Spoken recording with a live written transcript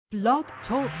Blog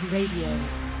Talk Radio.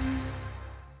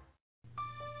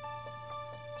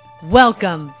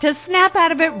 Welcome to Snap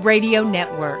Out of It Radio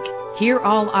Network. Hear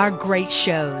all our great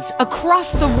shows across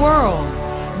the world.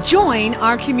 Join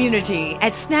our community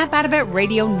at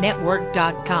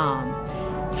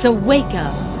snapoutofitradio.network.com. So wake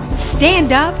up,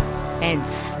 stand up, and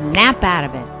snap out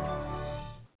of it.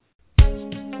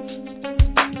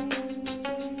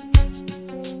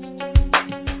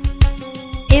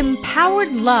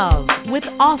 Empowered Love with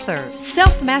author,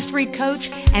 self-mastery coach,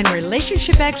 and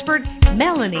relationship expert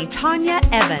Melanie Tanya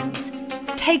Evans.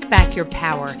 Take back your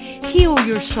power, heal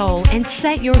your soul, and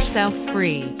set yourself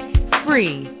free.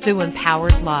 Free through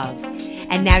Empowered Love.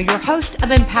 And now your host of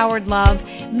Empowered Love,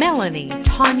 Melanie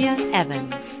Tanya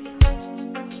Evans.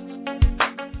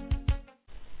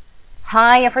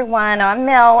 Hi everyone, I'm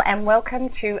Mel and welcome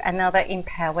to another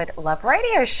Empowered Love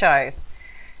radio show.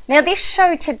 Now this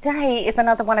show today is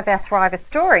another one of our Thriver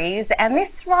stories, and this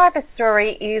Thriver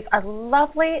story is a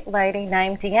lovely lady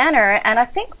named Deanna, and I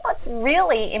think what's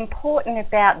really important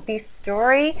about this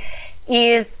story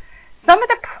is some of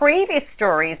the previous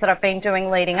stories that I've been doing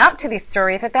leading up to this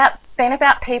story have been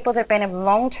about people that have been in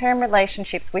long-term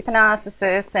relationships with a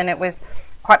narcissist, and it was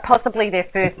quite possibly their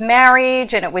first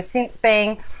marriage, and it was since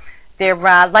being their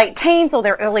late teens or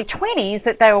their early 20s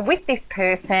that they were with this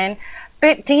person.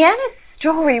 But Deanna's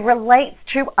story relates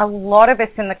to a lot of us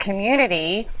in the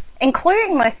community,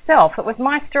 including myself. It was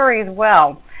my story as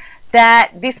well,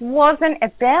 that this wasn't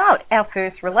about our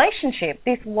first relationship.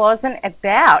 This wasn't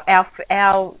about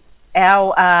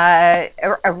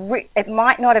it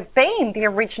might not have been the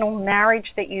original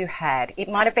marriage that you had. It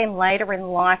might have been later in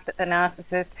life that the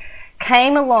narcissist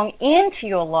came along into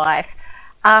your life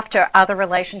after other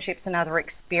relationships and other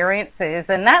experiences.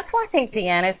 And that's why I think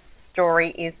Deanna's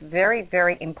story is very,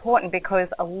 very important, because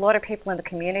a lot of people in the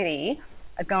community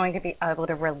are going to be able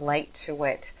to relate to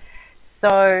it.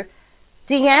 So,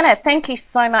 Deanna, thank you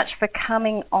so much for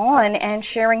coming on and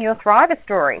sharing your Thriver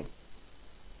story.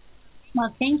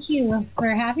 Well, thank you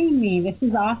for having me. This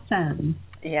is awesome.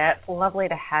 Yeah, it's lovely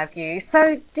to have you.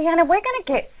 So, Deanna, we're going to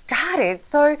get started.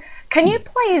 So, can you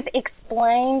please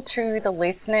explain to the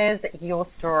listeners your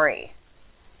story?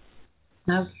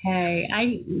 Okay.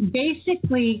 I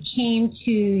basically came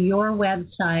to your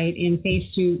website and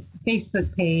Facebook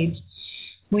page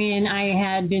when I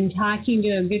had been talking to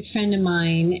a good friend of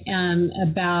mine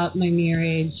about my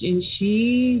marriage, and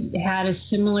she had a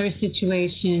similar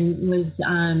situation, was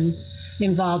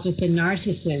involved with a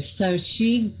narcissist. So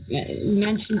she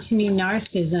mentioned to me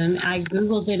narcissism. I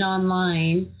Googled it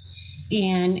online,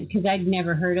 and because I'd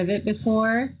never heard of it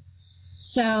before.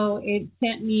 So it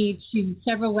sent me to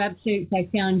several websites. I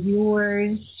found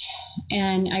yours,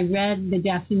 and I read the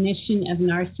definition of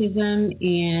narcissism,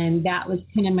 and that was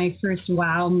kind of my first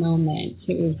wow moment.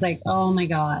 It was like, oh my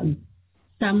God,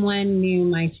 someone knew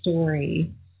my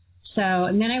story. So,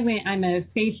 and then I'm a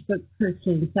Facebook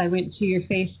person, so I went to your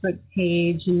Facebook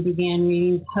page and began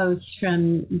reading posts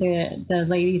from the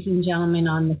ladies and gentlemen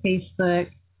on the Facebook,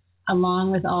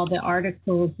 along with all the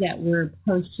articles that were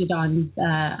posted on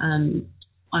the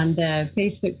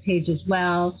Facebook page as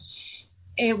well.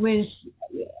 It was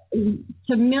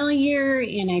familiar,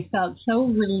 and I felt so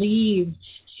relieved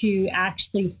to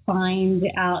actually find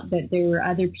out that there were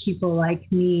other people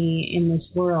like me in this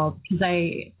world, because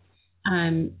I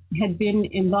had been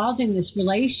involved in this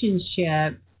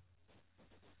relationship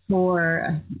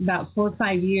for about 4 or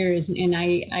 5 years, and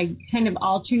I kind of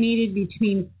alternated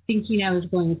between thinking I was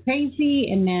going crazy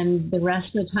and then the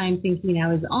rest of the time thinking I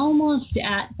was almost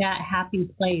at that happy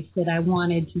place that I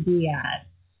wanted to be at.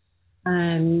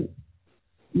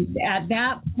 At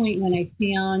that point, when I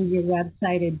found your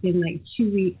website, it had been like 2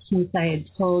 weeks since I had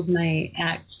told my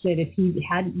ex that if he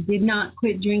did not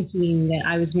quit drinking, that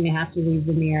I was going to have to leave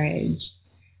the marriage.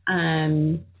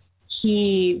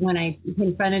 When I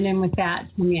confronted him with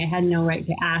that, told me I had no right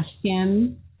to ask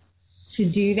him to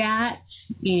do that,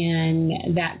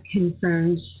 and that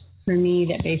confirmed for me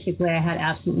that basically I had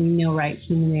absolutely no rights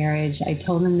in the marriage. I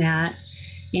told him that,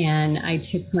 and I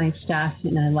took my stuff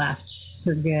and I left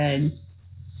for good.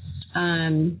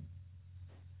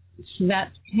 So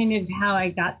that's kind of how I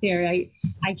got there. I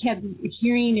kept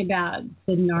hearing about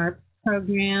the NARP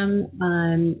program,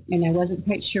 and I wasn't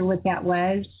quite sure what that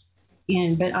was.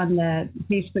 But on the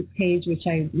Facebook page, which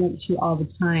I went to all the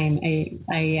time, I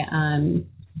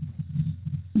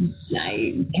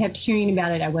kept hearing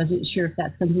about it. I wasn't sure if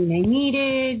that's something I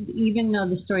needed, even though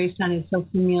the story sounded so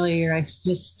familiar. I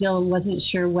just still wasn't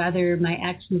sure whether my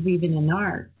ex was even a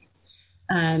narc.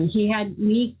 He had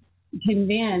me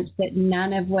convinced that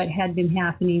none of what had been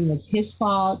happening was his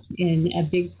fault, and a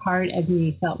big part of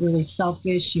me felt really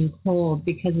selfish and cold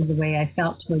because of the way I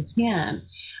felt towards him.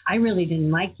 I really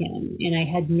didn't like him, and I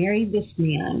had married this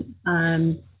man.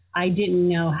 I didn't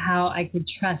know how I could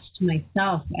trust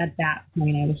myself at that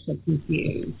point. I was so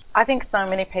confused. I think so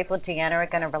many people, Deanna, are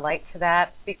going to relate to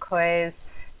that, because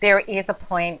there is a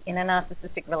point in a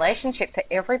narcissistic relationship for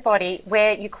everybody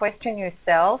where you question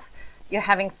yourself. You're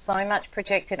having so much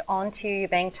projected onto you, you're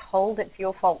being told it's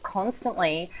your fault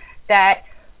constantly, that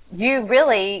you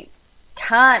really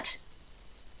can't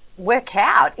work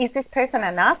out, is this person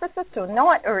a narcissist or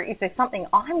not, or is there something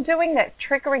I'm doing that's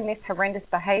triggering this horrendous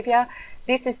behavior?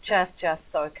 This is just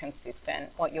so consistent,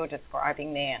 what you're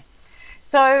describing there.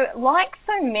 So, like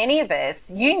so many of us,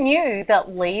 you knew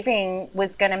that leaving was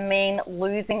going to mean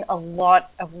losing a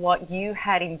lot of what you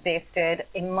had invested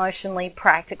emotionally,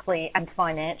 practically, and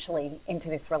financially into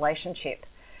this relationship.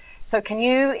 So can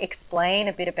you explain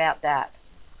a bit about that?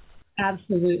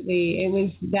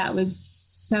 Absolutely. That was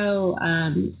so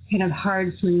kind of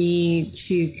hard for me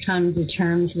to come to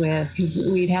terms with, because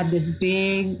we'd had this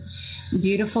big,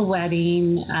 beautiful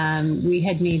wedding. We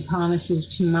had made promises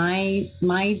to my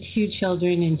two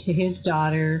children and to his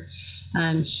daughter.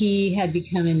 He had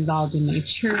become involved in my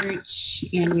church,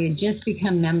 and we had just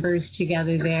become members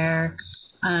together there.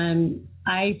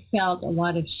 I felt a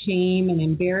lot of shame and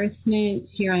embarrassment.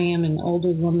 Here I am, an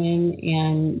older woman,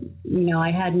 and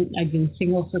I'd been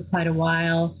single for quite a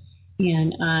while,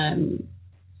 and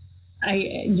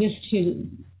I just to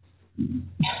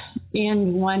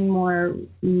end one more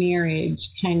marriage,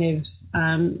 kind of,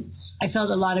 I felt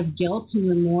a lot of guilt and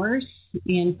remorse,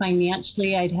 and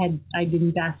financially I'd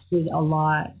invested a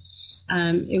lot.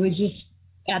 It was just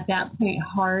at that point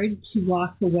hard to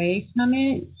walk away from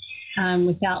it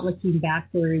without looking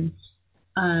backwards.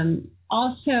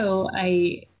 Also,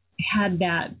 I had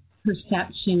that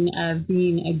perception of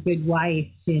being a good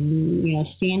wife and,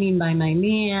 standing by my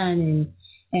man,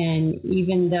 and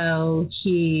even though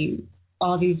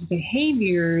all these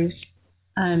behaviors,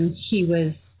 he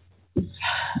was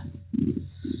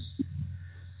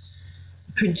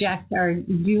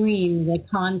doing the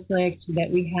conflict that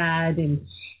we had, and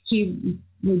he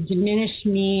would diminish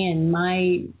me and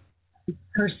my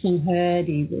personhood.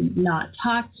 He would not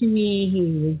talk to me. He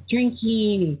was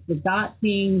drinking. He forgot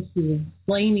things. He was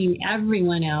blaming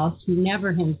everyone else,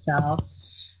 never himself.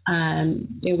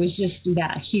 It was just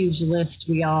that huge list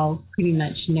we all pretty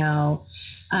much know.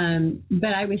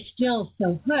 But I was still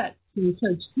so hooked and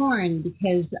so torn,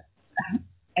 because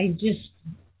it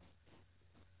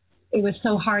was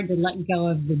so hard to let go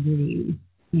of the dream,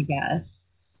 I guess.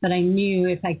 But I knew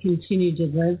if I continued to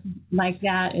live like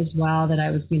that as well, that I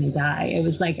was going to die. It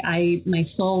was like my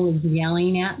soul was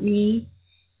yelling at me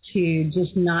to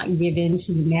just not give in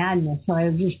to the madness. So I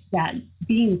was just that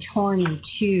being torn in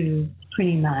two,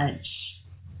 pretty much.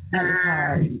 That was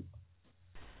hard.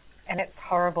 And it's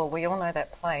horrible. We all know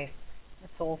that place.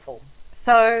 It's awful.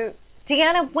 So,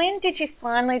 Deanna, when did you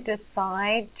finally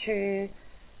decide to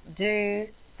do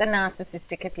the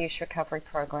Narcissistic Abuse Recovery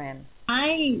Program?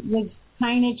 I was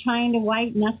kind of trying to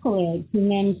white knuckle it, and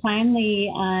then finally,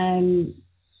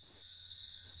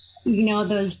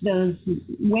 those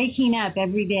waking up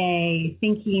every day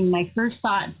thinking, my first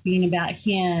thoughts being about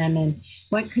him and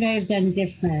what could I have done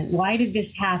different? Why did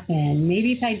this happen?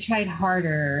 Maybe if I tried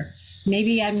harder,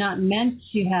 maybe I'm not meant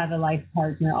to have a life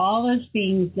partner. All those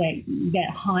things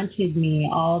that haunted me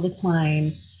all the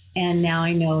time. And now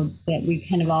I know that we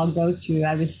kind of all go through.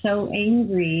 I was so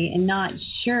angry and not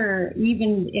sure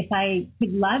even if I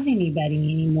could love anybody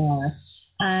anymore.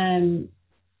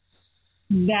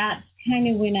 That's kind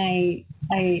of when I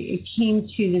came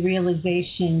to the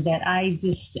realization that I'm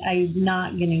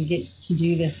not going to get to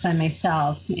do this by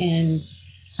myself. And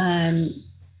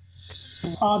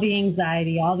all the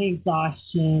anxiety, all the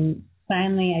exhaustion,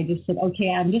 finally I just said, okay,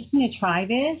 I'm just going to try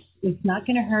this. It's not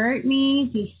going to hurt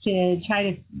me just to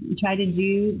try to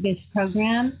do this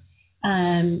program.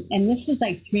 And this was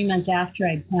like 3 months after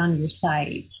I'd found your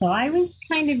site. So I was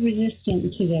kind of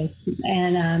resistant to this.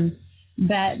 And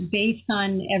but based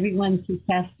on everyone's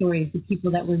success stories, the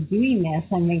people that were doing this,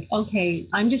 I'm like, okay,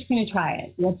 I'm just going to try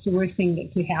it. What's the worst thing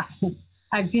that could happen?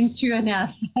 I've been through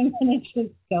enough. I'm going to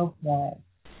just go for it.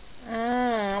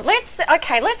 Let's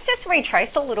just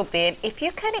retrace a little bit. If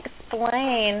you can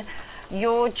explain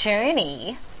your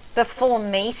journey before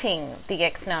meeting the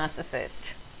ex-narcissist.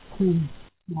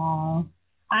 Wow.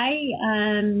 I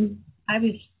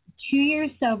was 2 years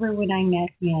sober when I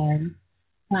met him.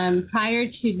 Prior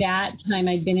to that time,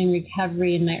 I'd been in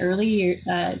recovery in my early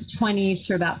 20s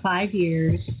for about 5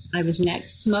 years. I was an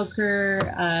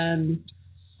ex-smoker.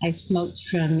 I smoked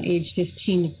from age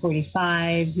 15 to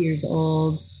 45 years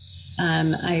old.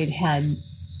 I had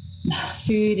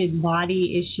food and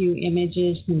body issue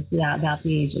images since about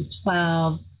the age of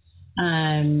 12.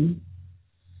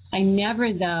 I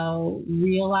never, though,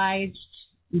 realized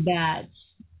that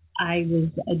I was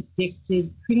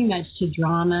addicted pretty much to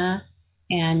drama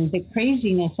and the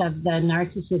craziness of the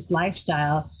narcissist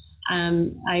lifestyle.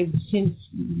 I've since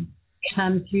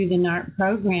come through the NARC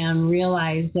program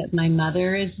realized that my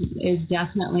mother is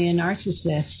definitely a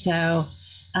narcissist. So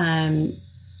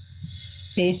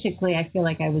basically, I feel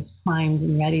like I was primed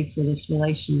and ready for this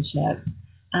relationship.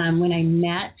 When I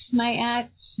met my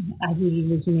ex, he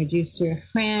was introduced to a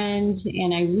friend,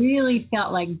 and I really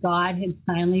felt like God had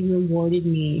finally rewarded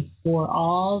me for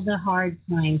all the hard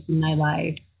times in my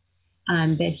life,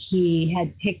 that he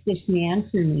had picked this man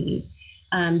for me.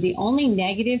 The only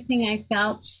negative thing I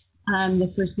felt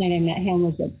the first night I met him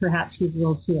was that perhaps he was a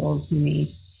little too old for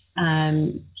me.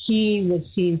 He was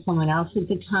seeing someone else at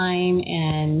the time,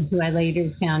 and who I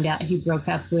later found out he broke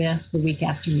up with the week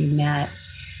after we met.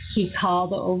 He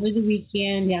called over the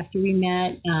weekend after we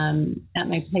met at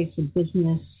my place of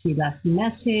business. He left a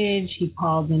message. He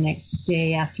called the next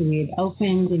day after we had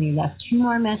opened, and he left 2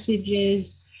 more messages.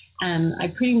 I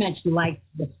pretty much liked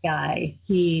this guy.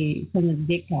 From the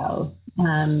get-go.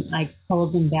 I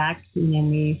called him back, and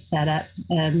then we set up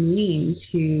a meeting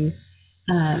to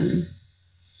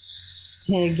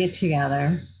get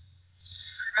together.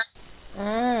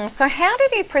 So how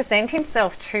did he present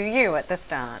himself to you at the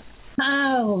start?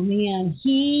 Oh, man.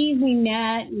 We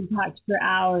met, we talked for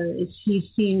hours.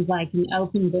 He seemed like an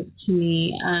open book to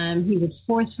me. He was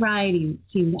forthright. He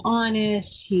seemed honest.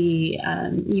 He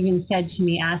even said to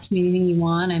me, ask me anything you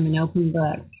want. I'm an open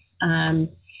book.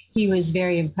 He was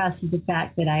very impressed with the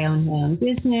fact that I owned my own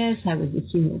business. I was a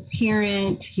single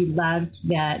parent. He loved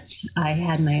that I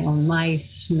had my own life,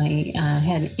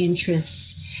 had interests,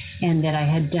 and that I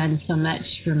had done so much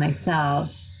for myself.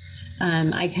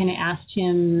 I kind of asked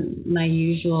him my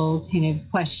usual kind of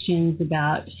questions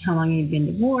about how long he'd been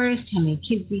divorced, how many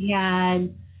kids he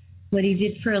had, what he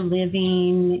did for a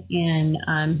living,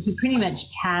 and he pretty much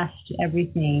passed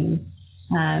everything.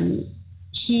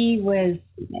 He was,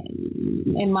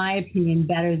 in my opinion,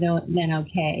 better than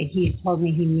okay. He had told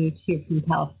me he moved here from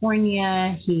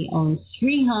California. He owns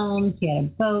 3 homes. He had a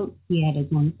boat. He had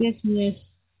his own business.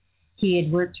 He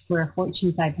had worked for a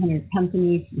Fortune 500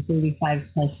 company for 35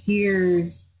 plus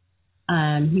years.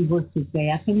 He worked his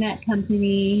way up in that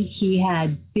company. He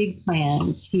had big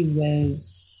plans. He was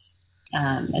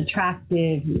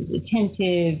attractive. He was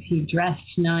attentive. He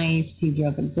dressed nice. He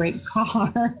drove a great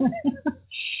car.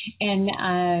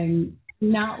 And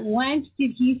not once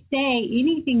did he say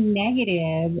anything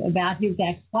negative about his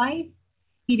ex-wife.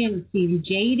 He didn't seem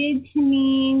jaded to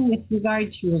me with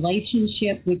regard to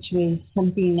relationship, which was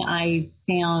something I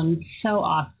found so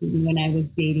often when I was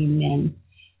dating men.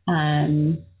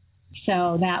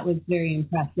 So that was very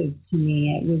impressive to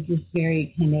me. It was just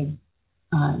very kind of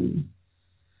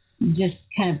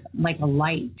like a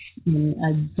light in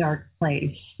a dark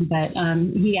place. But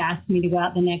he asked me to go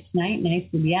out the next night, and I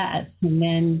said yes. And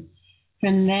then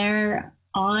from there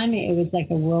on, it was like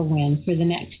a whirlwind for the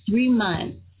next 3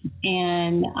 months.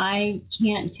 And I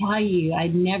can't tell you,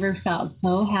 I'd never felt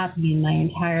so happy in my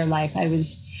entire life. I was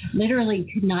literally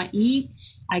could not eat.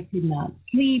 I could not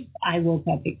sleep. I woke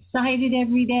up excited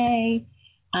every day.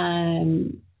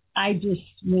 I just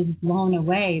was blown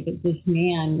away that this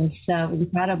man was so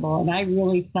incredible. And I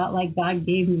really felt like God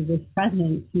gave me this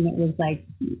presence. And it was like,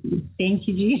 thank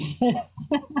you, Jesus.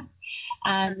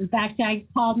 In fact, I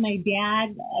called my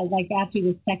dad like after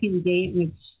the second date,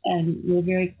 which we were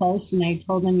very close, and I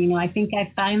told him, I think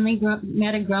I finally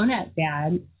met a grown-up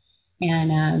dad.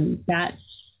 And that's,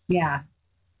 yeah.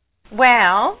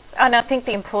 Well, and I think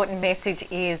the important message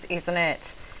is, isn't it,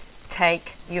 take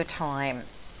your time.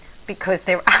 Because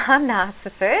there are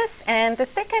narcissists, and the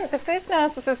first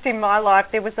narcissist in my life,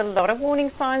 there was a lot of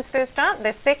warning signs first up.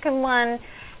 The second one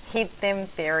hid them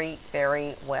very,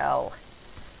 very well.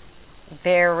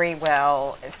 Very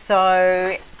well.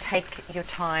 So take your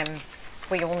time.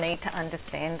 We all need to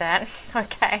understand that,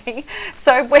 okay?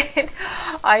 So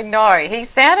I know, he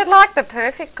sounded like the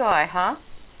perfect guy, huh?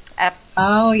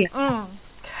 Oh, yeah.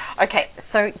 Okay,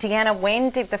 so Deanna,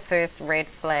 when did the first red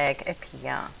flag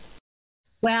appear?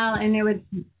 Well, and it was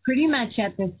pretty much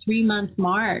at the 3-month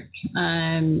mark.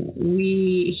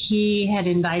 He had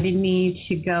invited me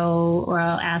to go, or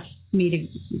asked me to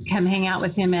come hang out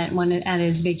with him at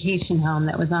his vacation home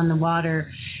that was on the water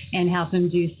and help him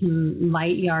do some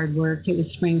light yard work. It was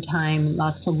springtime,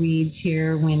 lots of weeds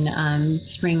here when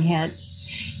spring hits.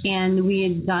 And we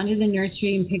had gone to the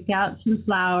nursery and picked out some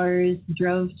flowers,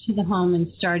 drove to the home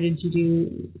and started to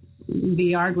do the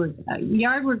yard work.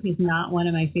 Yard work is not one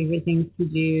of my favorite things to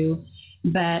do,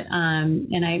 but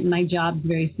my job's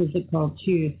very physical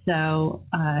too, so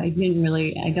I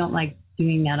don't like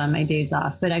doing that on my days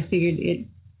off. But I figured it'd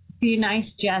be a nice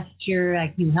gesture.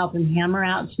 I can help him hammer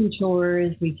out some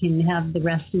chores. We can have the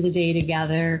rest of the day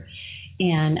together,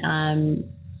 and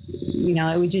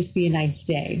it would just be a nice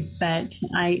day. But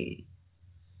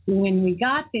when we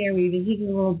got there, we visited a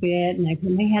little bit, and I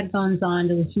put my headphones on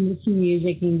to listen to some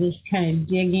music and just kind of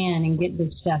dig in and get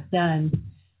this stuff done.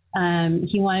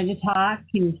 He wanted to talk.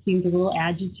 He seemed a little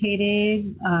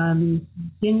agitated,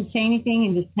 didn't say anything,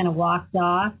 and just kind of walked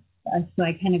off. So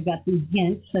I kind of got these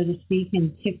hints, so to speak,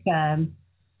 and took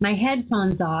my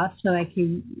headphones off so I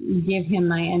could give him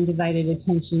my undivided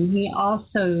attention. He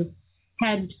also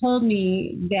had told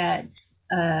me that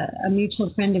a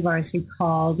mutual friend of ours had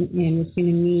called and was going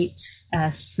to meet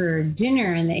us for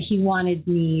dinner, and that he wanted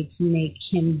me to make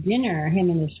him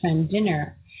and his friend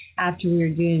dinner, after we were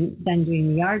done doing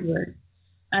the yard work.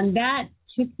 And that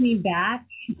took me back.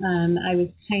 I was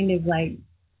kind of like,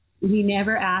 he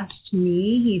never asked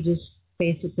me. He just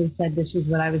basically said this is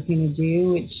what I was going to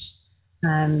do, which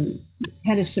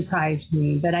kind of surprised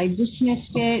me. But I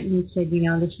dismissed it and said,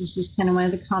 this is just kind of one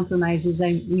of the compromises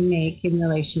we make in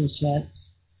relationships.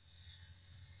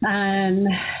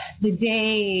 The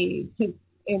day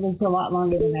it was a lot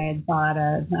longer than I had thought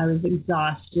of. I was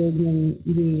exhausted, and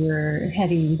we were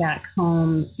heading back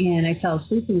home, and I fell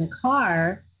asleep in the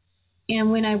car. And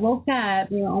when I woke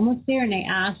up, we were almost there, and I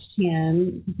asked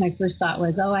him, my first thought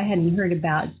was, I hadn't heard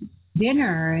about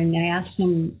dinner. And I asked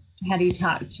him, had he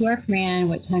talked to our friend,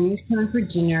 what time he was coming for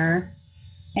dinner,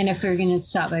 and if we were going to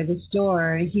stop by the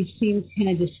store. He seemed kind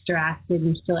of distracted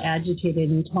and still agitated,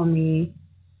 and told me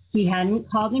he hadn't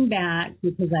called him back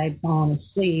because I'd fallen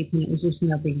asleep, and it was just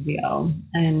no big deal.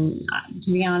 And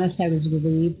to be honest, I was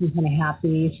relieved and kind of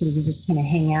happy, so we could just kind of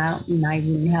hang out, and I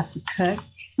didn't have to cook.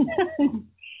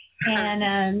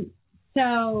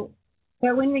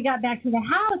 But when we got back to the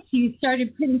house, he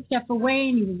started putting stuff away,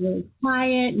 and he was really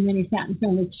quiet, and then he sat in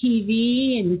front of the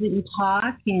TV and didn't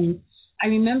talk. And I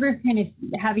remember kind of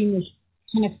having this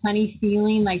kind of funny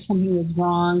feeling like something was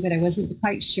wrong, but I wasn't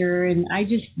quite sure, and I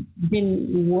just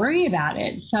didn't worry about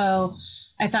it. So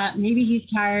I thought maybe he's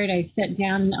tired. I sat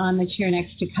down on the chair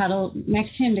next to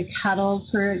him to cuddle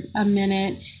for a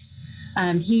minute.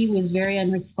 He was very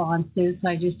unresponsive, so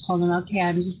I just told him, okay,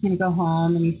 I'm just going to go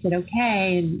home. And he said,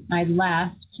 okay, and I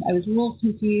left. I was a little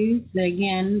confused, but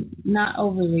again, not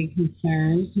overly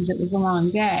concerned because it was a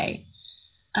long day.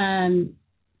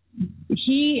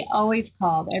 He always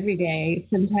called every day,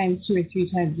 sometimes 2 or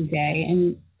 3 times a day.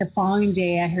 And the following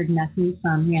day, I heard nothing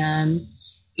from him.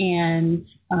 And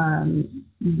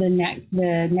the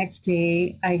next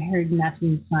day, I heard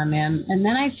nothing from him. And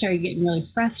then I started getting really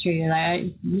frustrated.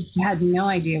 I just had no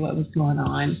idea what was going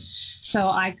on. So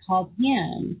I called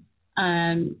him.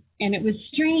 And it was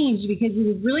strange because he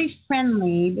was really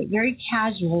friendly, but very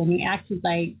casual. And he acted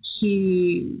like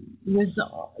he was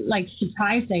like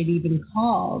surprised I'd even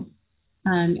called.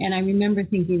 And I remember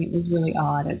thinking it was really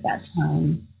odd at that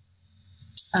time.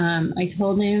 I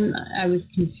told him I was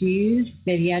confused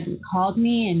that he hadn't called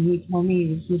me, and he told me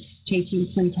he was just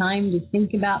taking some time to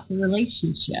think about the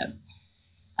relationship.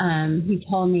 He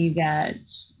told me that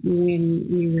when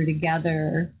we were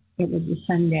together, it was a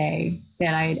Sunday,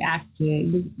 that I had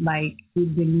acted like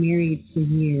we'd been married for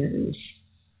years.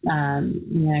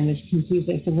 And I was confused.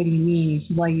 I said, what do you mean? He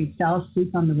said, well, you fell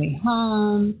asleep on the way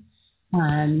home.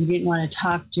 You didn't want to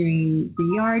talk during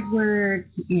the yard work,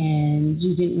 and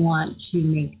you didn't want to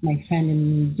make my friend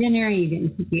and me dinner. You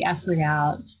didn't put the effort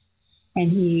out.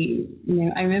 And he,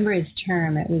 I remember his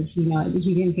term. It was,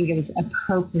 he didn't think it was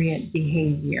appropriate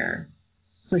behavior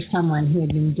for someone who had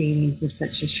been dating for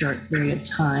such a short period of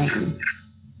time.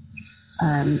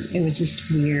 It was just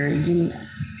weird. And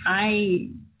I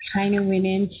kind of went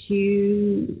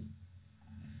into,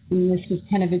 and this was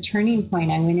kind of a turning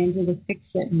point, I went into the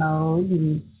fix-it mode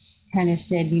and kind of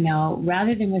said,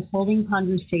 rather than withholding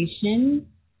conversation,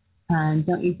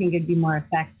 don't you think it'd be more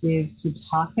effective to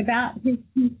talk about his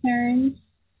concerns?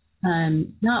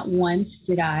 Not once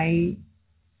did I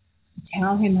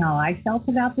tell him how I felt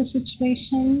about the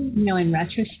situation. In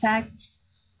retrospect,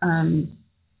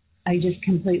 I just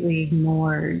completely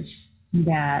ignored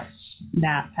that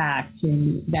fact,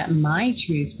 and that my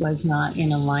truth was not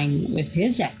in alignment with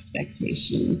his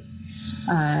expectations.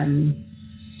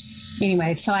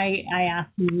 Anyway, so I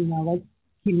asked him,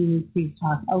 can we please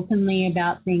talk openly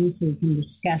about things so we can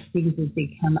discuss things as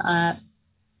they come up?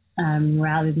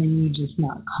 rather than you just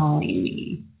not calling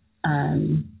me.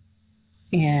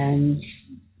 And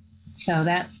so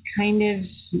that's kind of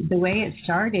the way it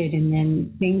started. And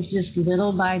then things just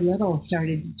little by little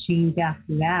started to change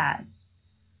after that.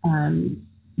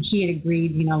 He had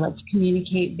agreed, let's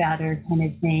communicate better kind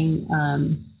of thing.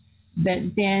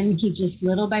 But then he just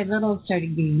little by little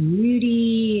started getting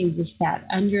moody, and just that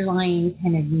underlying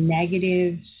kind of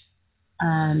negative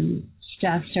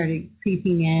stuff started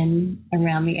creeping in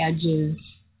around the edges.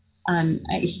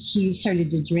 He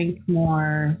started to drink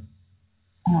more.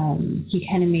 He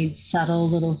kind of made subtle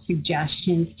little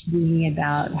suggestions to me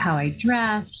about how I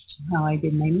dressed, how I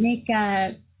did my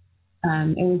makeup.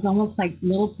 It was almost like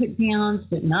little put downs,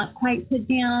 but not quite put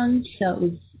downs. So it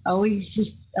was always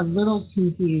just a little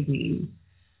confusing,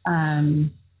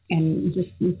 and just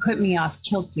put me off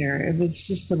kilter. It was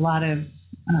just a lot of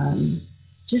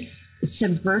just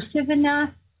subversive enough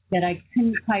that I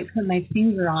couldn't quite put my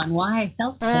finger on why I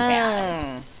felt so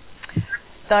bad.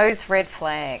 Those red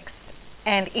flags.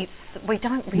 And we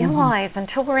don't realize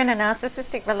until we're in a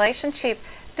narcissistic relationship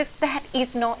that is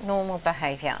not normal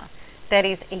behavior. That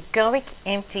is egoic,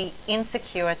 empty,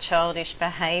 insecure, childish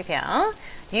behavior.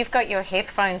 You've got your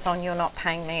headphones on, you're not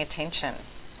paying me attention.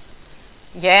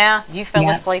 Yeah, you fell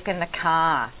asleep in the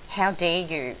car. How dare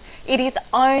you? It is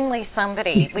only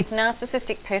somebody with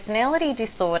narcissistic personality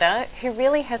disorder who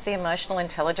really has the emotional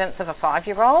intelligence of a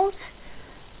 5-year-old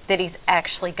that is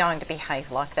actually going to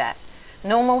behave like that.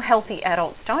 Normal, healthy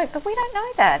adults don't, but we don't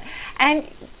know that. And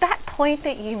that point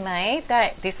that you made,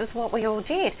 that this is what we all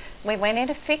did, we went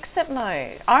into fix-it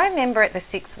mode. I remember at the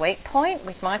 6-week point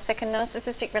with my second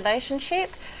narcissistic relationship,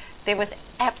 there was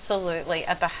absolutely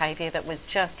a behaviour that was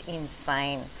just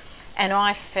insane. And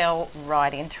I fell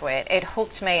right into it. It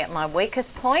hooked me at my weakest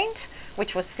point,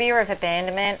 which was fear of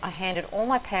abandonment. I handed all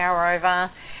my power over.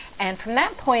 And from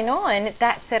that point on,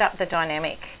 that set up the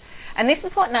dynamic. And this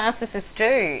is what narcissists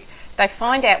do. They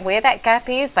find out where that gap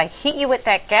is, they hit you at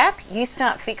that gap, you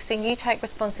start fixing, you take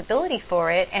responsibility for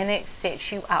it, and it sets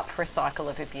you up for a cycle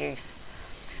of abuse.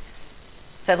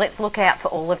 So let's look out for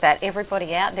all of that.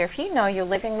 Everybody out there, if you know you're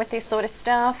living with this sort of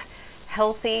stuff,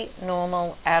 healthy,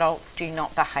 normal adults do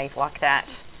not behave like that.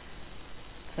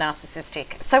 It's narcissistic.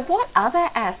 So what other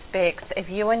aspects of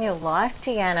you and your life,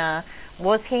 Deanna,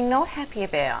 was he not happy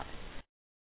about?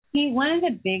 One of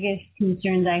the biggest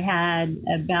concerns I had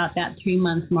about that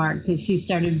 3-month mark is he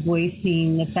started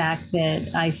voicing the fact that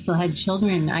I still had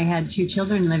children. I had 2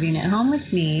 children living at home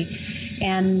with me.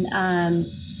 And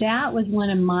that was one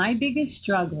of my biggest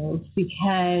struggles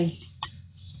because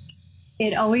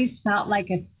it always felt like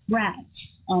a threat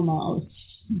almost.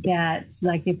 That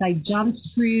like if I jumped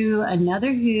through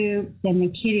another hoop, then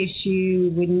the kid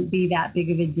issue wouldn't be that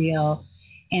big of a deal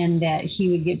and that he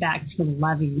would get back to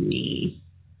loving me.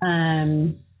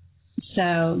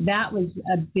 So that was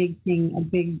a big thing, a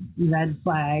big red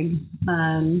flag.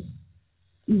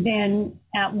 Then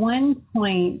at one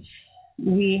point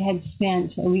we had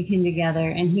spent a weekend together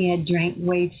and he had drank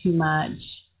way too much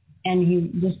and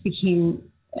he just became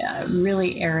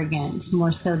really arrogant,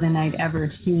 more so than I'd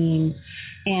ever seen.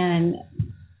 And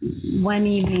one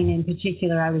evening in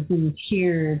particular, I was in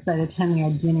tears by the time we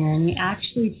had dinner, and he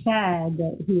actually said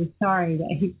that he was sorry,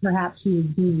 that perhaps he was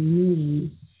being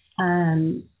mean.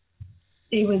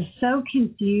 It was so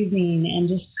confusing and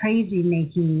just crazy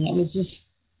making. It was just,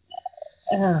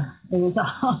 it was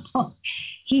awful.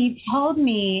 He told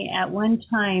me at one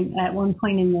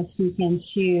point in this weekend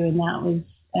too, and that was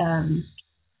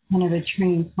kind of a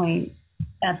turning point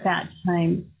at that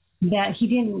time, that he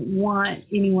didn't want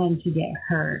anyone to get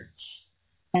hurt.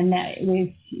 And that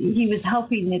he was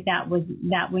hoping that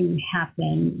wouldn't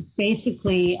happen,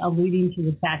 basically alluding to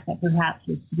the fact that perhaps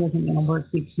this wasn't going to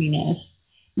work between us.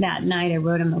 That night I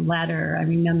wrote him a letter. I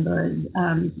remember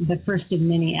the first of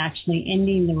many actually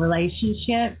ending the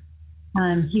relationship.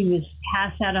 He was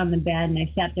passed out on the bed and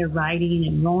I sat there writing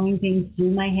and rolling things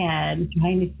through my head,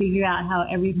 trying to figure out how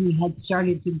everything had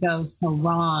started to go so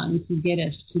wrong to get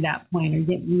us to that point or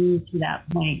get me to that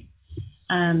point.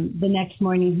 The next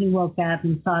morning he woke up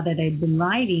and saw that I'd been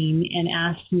writing and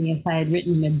asked me if I had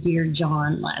written a Dear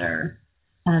John letter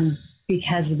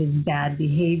because of his bad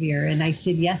behavior. And I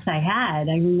said, yes, I had.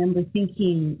 I remember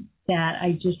thinking that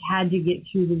I just had to get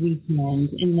through the weekend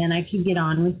and then I could get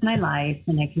on with my life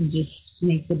and I could just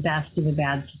make the best of a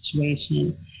bad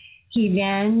situation. He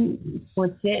then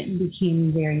flipped it and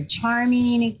became very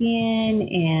charming again,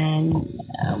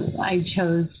 and I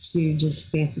chose to just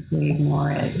basically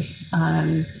ignore it.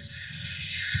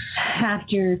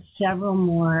 After several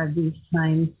more of these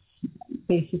times,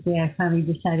 basically I finally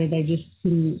decided I just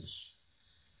couldn't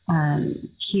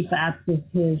keep up with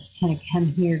his kind of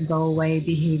come here, go away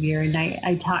behavior. And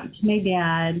I talked to my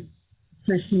dad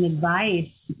for some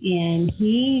advice, and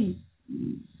he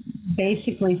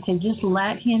basically said, just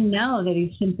let him know that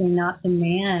he's simply not the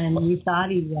man we thought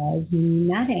he was when we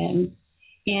met him.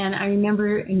 And I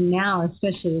remember now,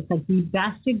 especially, it's like the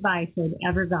best advice I'd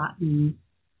ever gotten.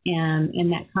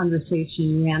 And that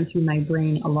conversation ran through my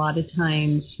brain a lot of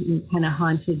times and kind of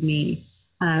haunted me.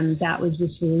 That was the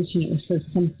solution. It was so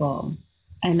simple.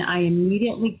 And I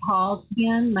immediately called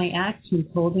him, my ex,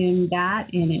 and told him that,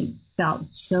 and it felt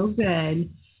so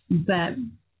good. But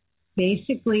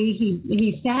basically,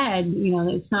 he said,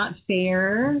 it's not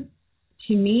fair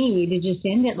to me to just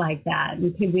end it like that.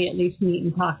 And could we at least meet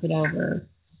and talk it over?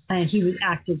 And he was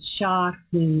acted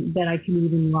shocked and that I could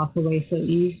even walk away so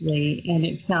easily, and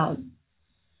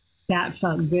that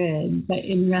felt good. But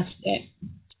in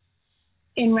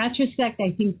retrospect,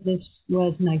 I think this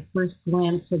was my first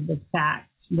glimpse of the fact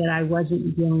that I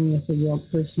wasn't dealing with a real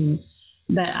person.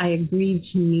 But I agreed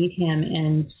to meet him,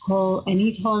 and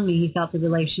he told me he felt the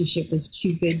relationship was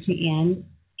too good to end,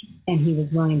 and he was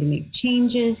willing to make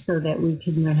changes so that we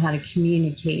could learn how to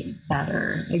communicate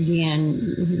better.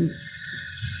 Again,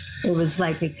 it was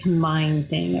like a combined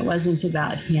thing. It wasn't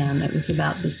about him. It was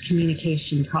about this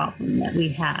communication problem that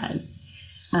we had.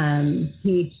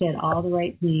 He said all the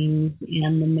right things,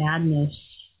 and the madness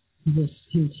just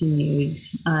continued.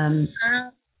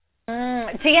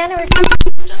 Deanna, if you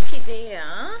stop you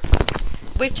there,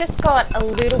 we've just got a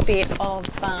little bit of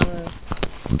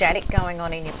static going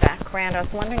on in your background. I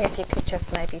was wondering if you could just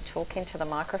maybe talk into the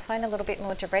microphone a little bit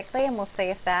more directly, and we'll see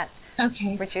if that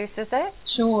reduces it.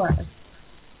 Sure.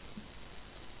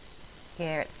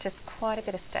 Yeah, it's just quite a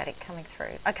bit of static coming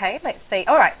through. Okay, let's see.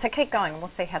 All right, so keep going and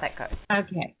we'll see how that goes.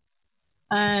 Okay.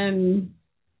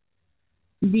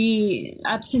 The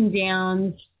ups and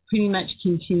downs pretty much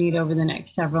continued over the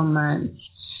next several months.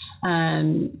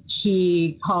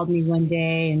 He called me one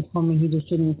day and told me he just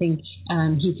didn't think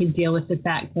he could deal with the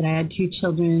fact that I had 2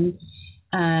 children.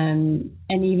 And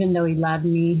even though he loved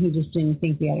me, he just didn't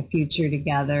think we had a future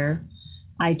together.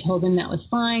 I told him that was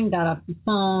fine, got off the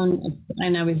phone,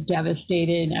 and I was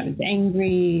devastated. I was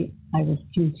angry. I was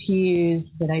confused,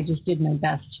 but I just did my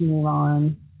best to move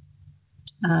on.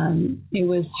 It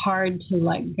was hard to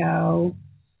let go.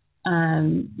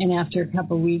 And after a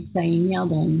couple of weeks, I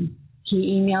emailed him.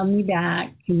 He emailed me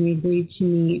back, and we agreed to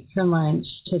meet for lunch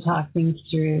to talk things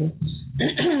through.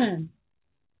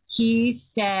 He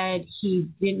said he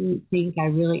didn't think I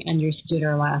really understood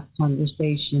our last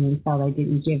conversation and felt I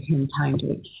didn't give him time to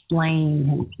explain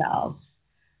himself.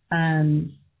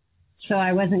 So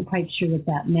I wasn't quite sure what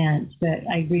that meant, but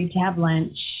I agreed to have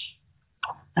lunch.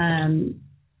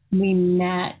 We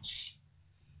met,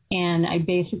 and I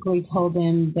basically told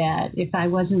him that if I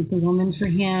wasn't the woman for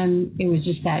him, it was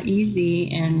just that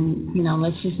easy, and,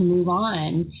 let's just move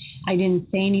on. I didn't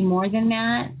say any more than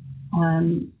that.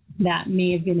 That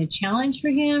may have been a challenge for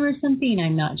him or something,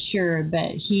 I'm not sure,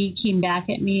 but he came back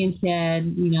at me and said,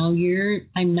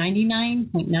 I'm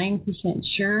 99.9%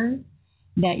 sure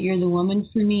that you're the woman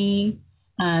for me.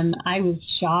 I was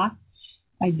shocked.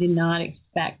 I did not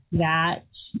expect that.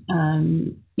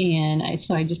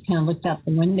 So I just kind of looked out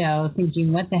the window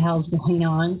thinking, what the hell's going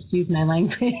on? Excuse my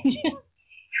language.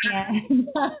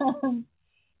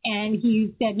 And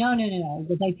he said, no,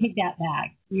 because I take that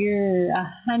back.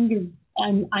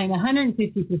 I'm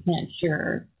 150%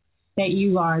 sure that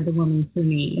you are the woman for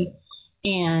me.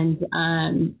 And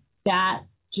that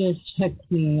just hooked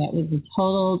me. It was a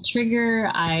total trigger.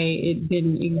 It'd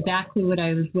been exactly what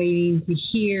I was waiting to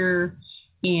hear.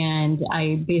 And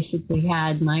I basically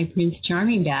had my Prince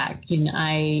Charming back. And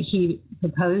he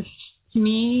proposed to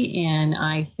me, and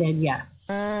I said yes.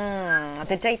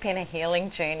 The deep inner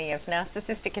healing journey of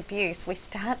narcissistic abuse. We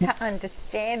start to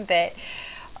understand that,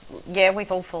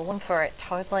 we've all fallen for it,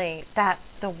 totally. That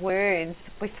the words,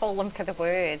 we've fallen for the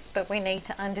words, but we need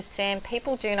to understand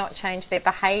people do not change their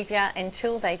behaviour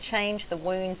until they change the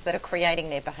wounds that are creating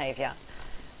their behaviour.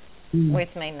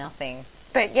 Words mean nothing.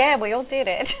 But we all did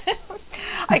it.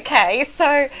 Okay,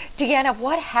 so Deanna,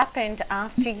 what happened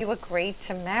after you agreed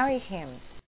to marry him?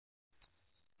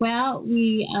 Well,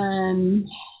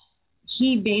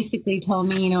 he basically told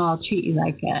me, I'll treat you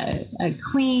like a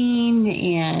queen,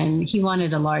 and he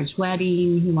wanted a large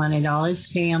wedding. He wanted all his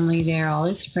family there, all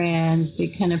his friends,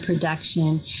 big kind of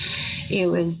production. It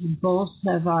was both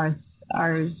of our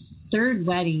third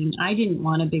wedding. I didn't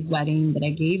want a big wedding, but I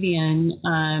gave in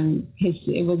because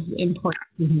it was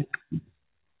important to him.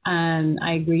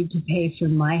 I agreed to pay for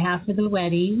my half of the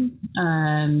wedding.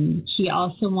 He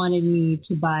also wanted me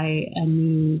to buy a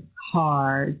new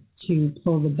car to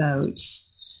pull the boat.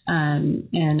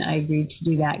 And I agreed to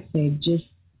do that because I had just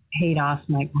paid off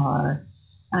my car.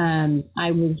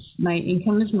 My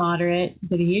income was moderate,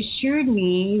 but he assured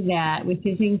me that with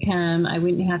his income, I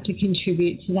wouldn't have to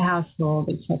contribute to the household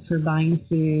except for buying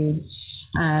food,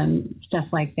 stuff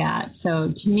like that.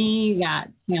 So to me,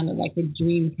 that sounded like a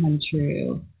dream come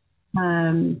true.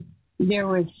 There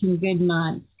was some good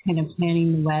months kind of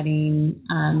planning the wedding,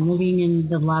 living in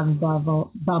the love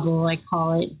bubble, I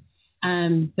call it.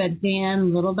 But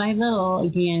then little by little,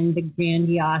 again, the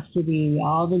grandiosity,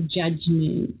 all the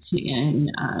judgment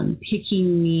and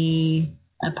picking me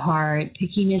apart,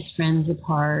 picking his friends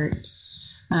apart.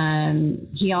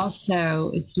 He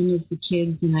also, as soon as the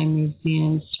kids and I moved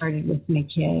in, started with my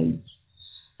kids.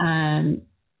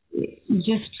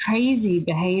 Just crazy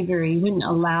behavior. He wouldn't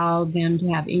allow them to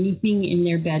have anything in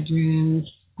their bedrooms,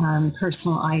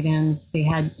 personal items.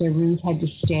 Their rooms had to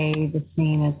stay the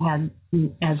same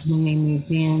as when they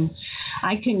moved in.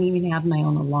 I couldn't even have my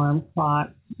own alarm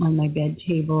clock on my bed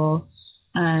table.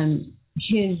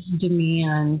 His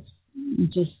demands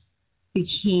just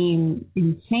became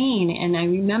insane. And I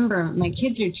remember my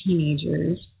kids are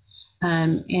teenagers,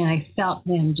 and I felt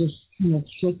them just kind of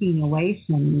slipping away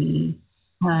from me.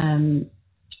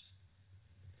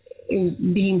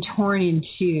 Being torn in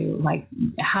two, like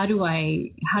how do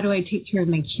I take care of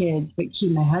my kids but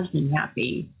keep my husband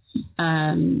happy?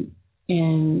 And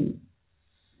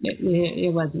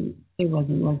it wasn't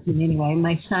working anyway.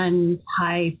 My son's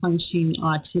high functioning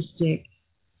autistic,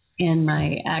 and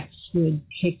my ex would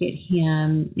pick at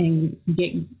him and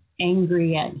get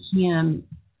angry at him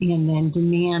and then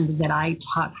demand that I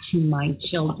talk to my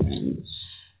children.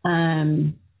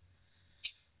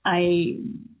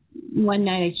 One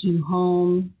night I came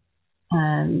home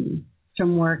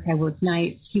from work. I worked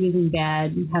nights. He was in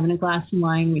bed having a glass of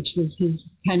wine, which was his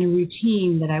kind of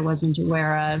routine that I wasn't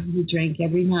aware of. He drank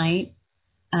every night,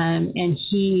 and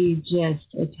he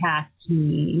just attacked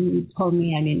me. He told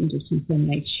me I didn't discipline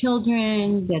my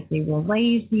children, that they were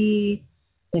lazy,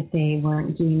 that they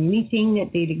weren't doing anything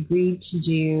that they'd agreed to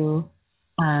do,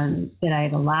 that I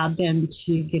had allowed them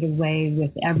to get away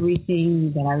with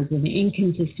everything, that I was an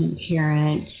inconsistent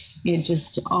parent. It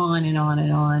just on and on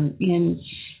and on. And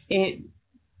it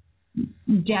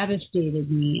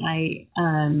devastated me.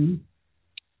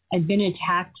 I'd been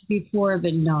attacked before,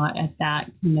 but not at that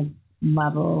kind of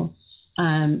level.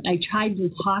 I tried to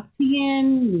talk to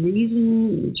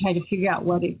him, tried to figure out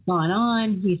what had gone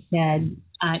on. He said,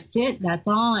 that's it, that's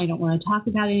all. I don't want to talk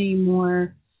about it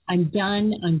anymore. I'm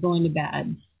done. I'm going to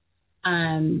bed.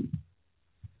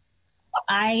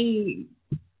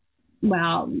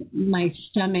 My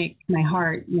stomach, my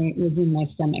heart was in my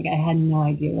stomach. I had no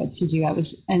idea what to do. I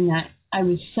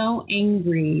was so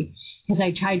angry because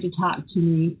I tried to talk to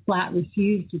him. He flat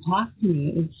refused to talk to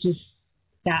me. It's just,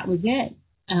 that was it.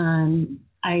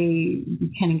 I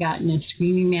kind of got in a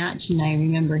screaming match, and I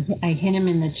remember I hit him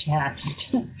in the chest.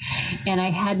 And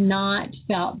I had not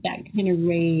felt that kind of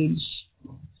rage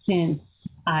since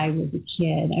I was a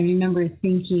kid. I remember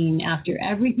thinking, after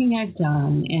everything I've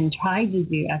done and tried to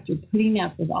do, after putting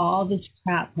up with all this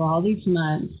crap for all these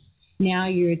months, now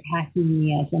you're attacking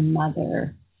me as a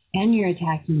mother, and you're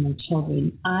attacking my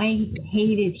children. I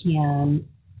hated him,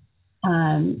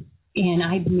 and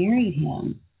I'd married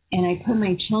him, and I put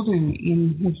my children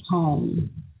in his home.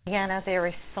 Deanna, there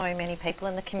are so many people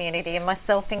in the community, and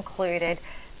myself included,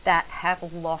 that have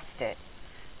lost it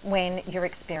when you're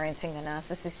experiencing the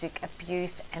narcissistic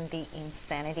abuse and the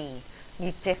insanity.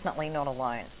 You're definitely not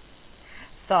alone.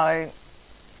 So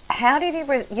how did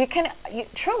you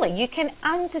can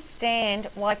understand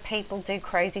why people do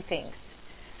crazy things.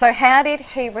 So how did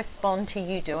he respond to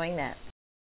you doing that?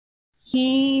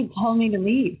 He told me to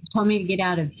leave. He told me to get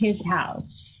out of his house.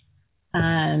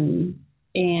 And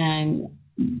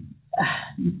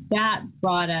that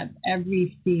brought up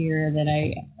every fear that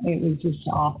it was just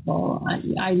awful.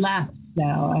 I left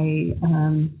though.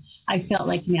 I felt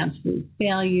like an absolute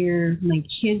failure. My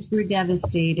kids were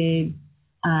devastated.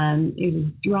 It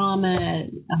was drama.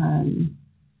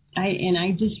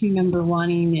 I just remember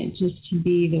wanting it just to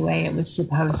be the way it was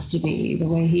supposed to be, the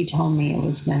way he told me it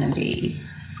was going to be.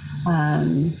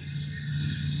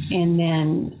 And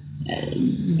then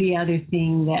the other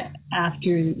thing, that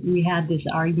after we had this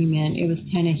argument, it was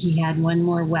kind of, he had one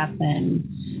more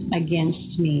weapon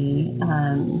against me.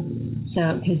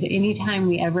 So, because anytime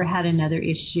we ever had another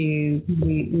issue,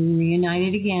 we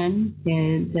reunited again.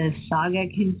 The saga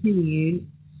continued.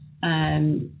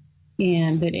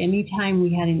 But anytime we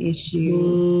had an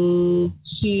issue,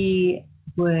 he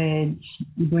would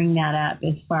bring that up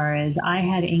as far as I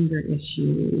had anger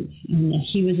issues, and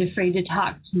he was afraid to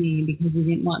talk to me because he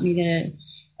didn't want me to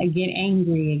get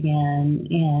angry again,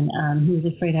 and he was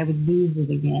afraid I would lose it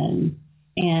again.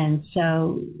 And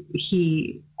so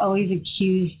he always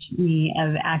accused me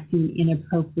of acting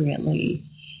inappropriately.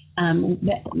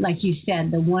 Like you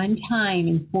said, the one time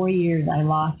in 4 years I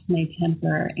lost my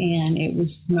temper, and it was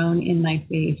thrown in my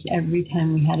face every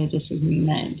time we had a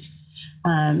disagreement.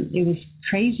 It was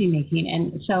crazy making,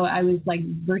 and so I was like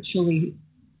virtually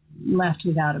left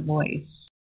without a voice.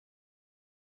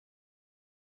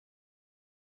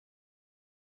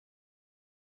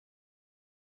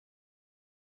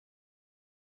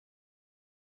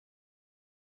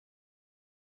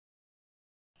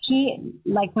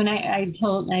 Like when I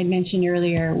mentioned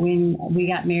earlier, when we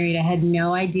got married, I had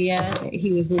no idea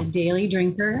he was a daily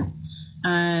drinker.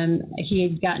 He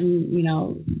had gotten,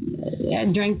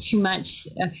 drank too much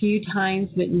a few times,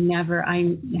 but never,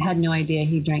 I had no idea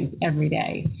he drank every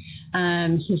day.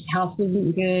 His health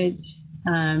wasn't good.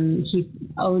 He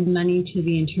owed money to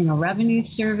the Internal Revenue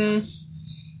Service.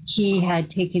 He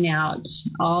had taken out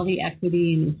all the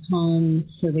equity in his home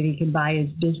so that he could buy his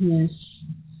business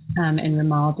and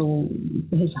remodel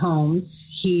his home.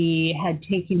 He had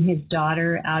taken his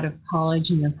daughter out of college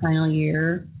in her final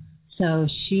year so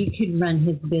she could run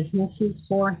his businesses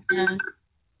for him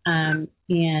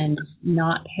and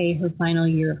not pay her final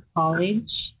year of college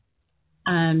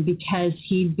because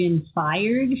he'd been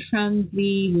fired from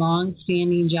the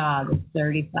long-standing job of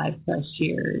 35 plus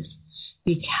years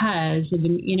because of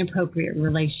an inappropriate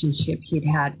relationship he'd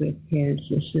had with his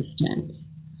assistant.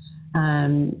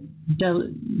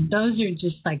 Those are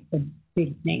just like the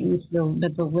big things,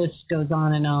 but the list goes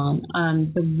on and on.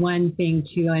 The one thing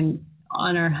too,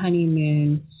 on our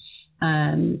honeymoon,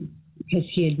 because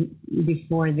he had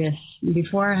before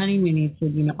our honeymoon, he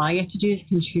said, all you have to do is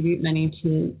contribute money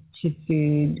to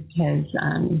food because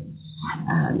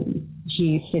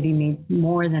he said he needs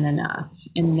more than enough.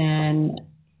 And then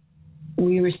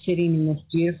we were sitting in this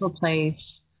beautiful place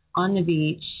on the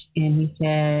beach, and he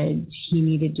said he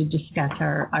needed to discuss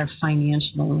our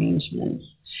financial arrangements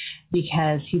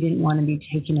because he didn't want to be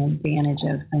taken advantage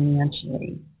of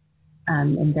financially,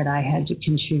 and that I had to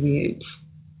contribute.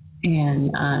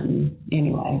 And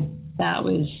anyway, that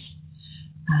was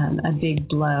a big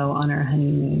blow on our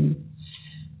honeymoon.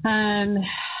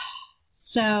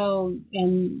 So,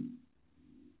 and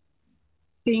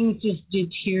things just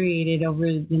deteriorated over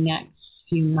the next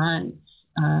few months.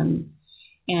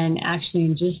 And actually,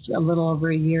 in just a little over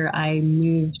a year, I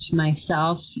moved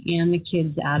myself and the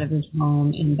kids out of his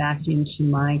home and back into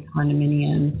my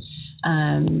condominium.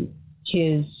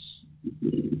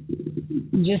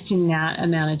 Just in that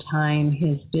amount of time,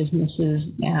 his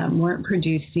businesses weren't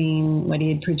producing what he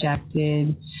had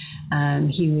projected.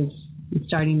 He was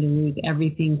starting to lose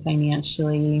everything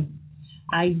financially.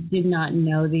 I did not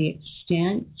know the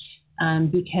extent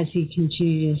because he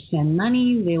continued to send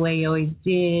money the way he always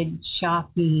did,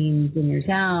 shopping, dinners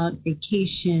out,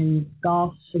 vacations,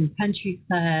 golf and country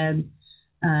club.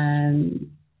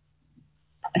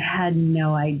 Had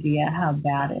no idea how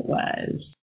bad it was.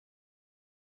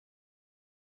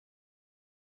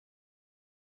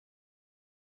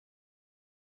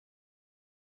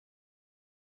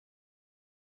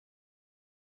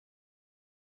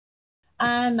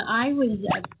 I was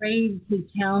afraid to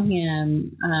tell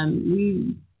him.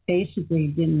 We basically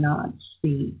did not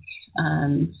speak.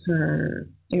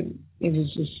 It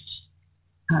was just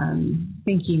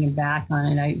thinking back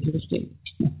on it. It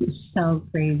was so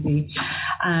crazy.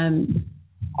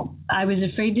 I was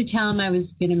afraid to tell him I was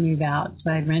going to move out,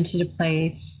 so I rented a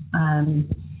place,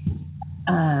 and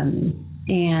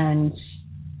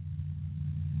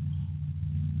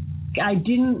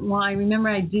I remember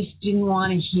I just didn't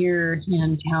want to hear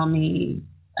him tell me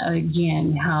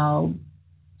again how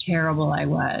terrible I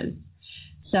was.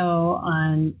 So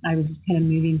I was just kind of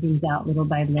moving things out little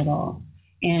by little.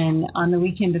 And on the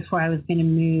weekend before I was going to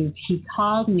move, he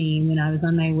called me when I was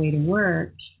on my way to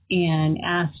work and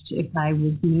asked if I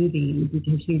was moving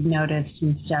because he'd noticed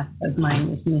some stuff of mine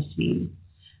was missing.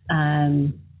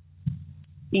 And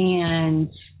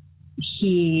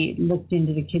he looked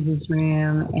into the kids'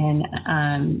 room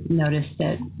and noticed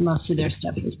that most of their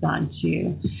stuff was gone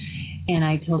too. And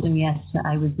I told him, yes,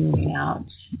 I was moving out.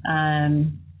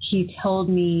 He told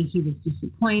me he was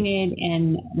disappointed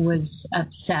and was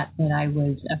upset that I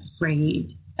was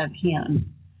afraid of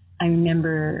him. I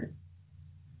remember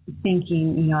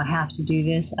thinking, I have to do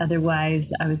this, otherwise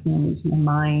I was going to lose my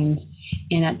mind.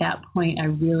 And at that point, I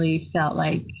really felt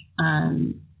like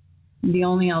the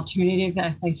only alternative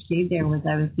if I stayed there was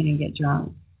I was going to get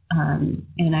drunk.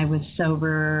 And I was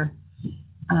sober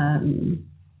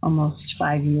almost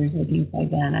 5 years, I think, by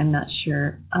then. I'm not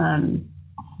sure.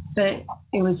 But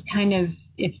it was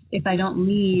if I don't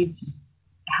leave,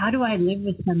 how do I live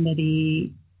with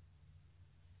somebody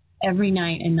every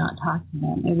night and not talk to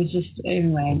them? It was just,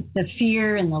 anyway, the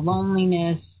fear and the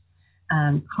loneliness,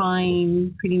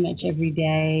 crying pretty much every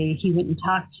day. He wouldn't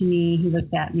talk to me. He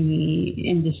looked at me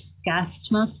in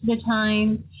disgust most of the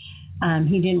time.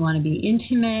 He didn't want to be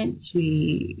intimate.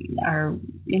 Our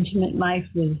intimate life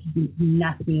was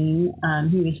nothing.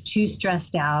 He was too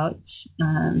stressed out,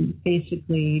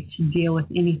 basically, to deal with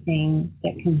anything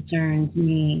that concerns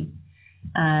me.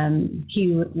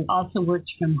 He also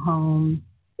worked from home.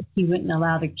 He wouldn't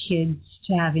allow the kids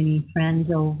to have any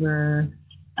friends over.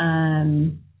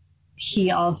 He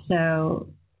also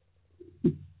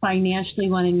financially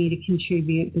wanted me to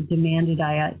contribute, but demanded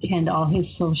I attend all his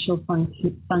social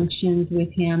functions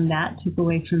with him. That took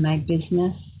away from my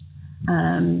business.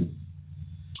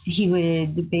 He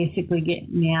would basically get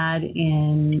mad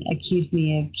and accuse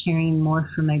me of caring more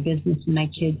for my business and my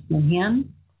kids than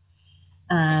him.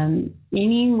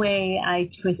 Any way I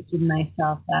twisted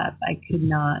myself up, I could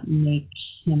not make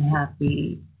him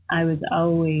happy. I was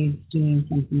always doing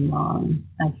something wrong.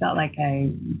 I felt like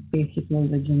I basically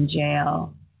was in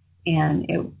jail. And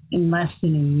in less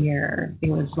than a year, it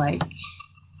was like,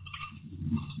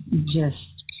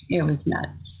 it was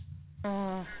nuts.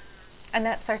 And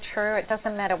that's so true. It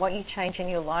doesn't matter what you change in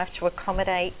your life to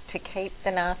accommodate, to keep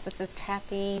the narcissist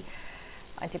happy.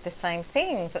 I did the same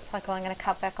things. It's like, I'm going to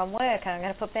cut back on work. I'm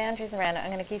going to put boundaries around it.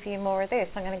 I'm going to give you more of this.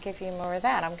 I'm going to give you more of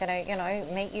that. I'm going to,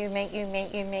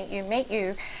 meet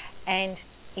you. And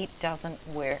it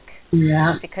doesn't work.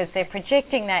 Yeah. Because they're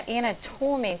projecting that inner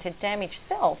tormented, damaged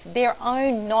self. Their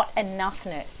own not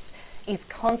enoughness is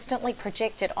constantly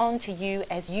projected onto you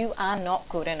as you are not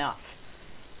good enough.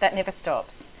 That never stops.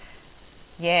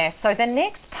 Yeah, so the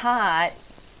next part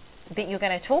that you're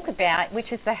going to talk about,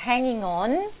 which is the hanging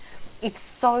on, it's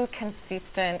so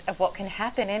consistent of what can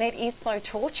happen, and it is so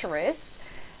torturous.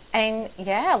 And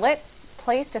yeah, let's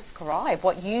please describe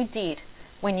what you did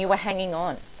when you were hanging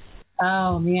on.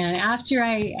 Oh man, after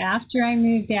I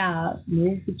moved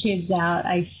the kids out,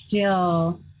 I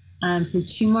still, for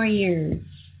 2 more years,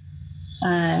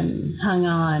 hung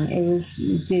on. It was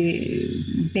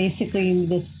basically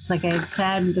this, like I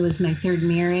said, it was my 3rd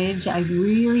marriage. I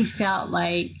really felt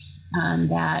like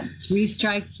that 3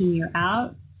 strikes and you're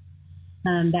out.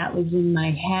 That was in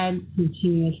my head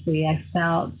continuously. I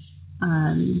felt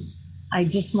I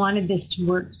just wanted this to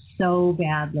work so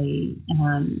badly.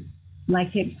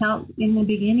 Like it felt in the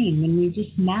beginning when we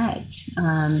just met.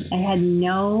 I had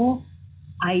no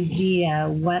idea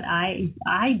what I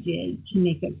did to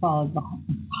make it fall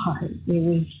apart. It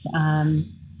was,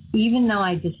 even though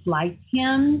I disliked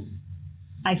him,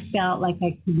 I felt like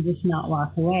I could just not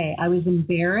walk away. I was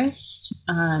embarrassed.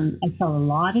 I felt a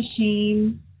lot of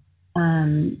shame.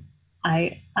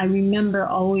 I remember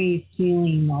always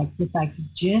feeling like if I could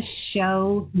just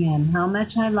show him how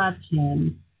much I loved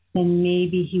him, then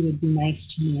maybe he would be nice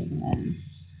to me again.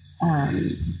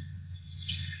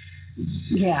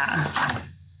 Yeah.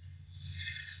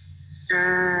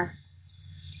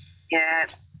 Yeah.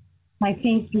 I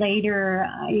think later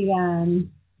I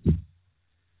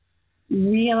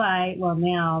realized, well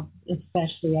now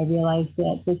especially, I realized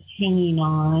that this hanging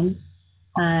on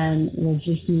was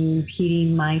just me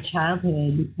impeding my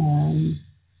childhood.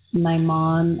 My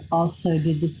mom also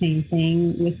did the same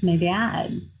thing with my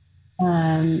dad.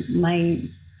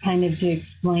 To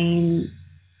explain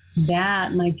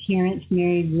that, my parents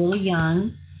married really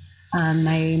young.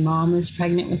 My mom was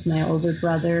pregnant with my older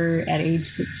brother at age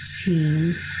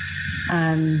 16.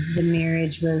 The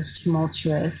marriage was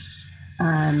tumultuous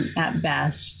at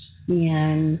best.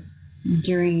 And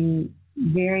during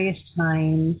various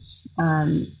times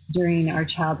during our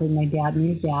childhood, my dad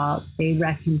moved out. They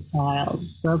reconciled,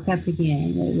 broke up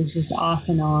again. It was just off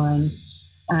and on.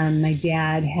 My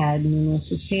dad had numerous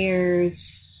affairs.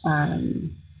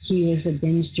 He was a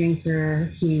binge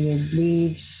drinker. He would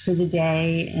leave for the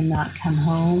day and not come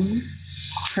home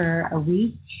for a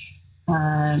week.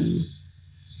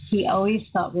 He always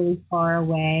felt really far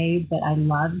away, but I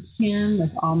loved him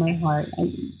with all my heart.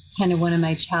 Kind of one of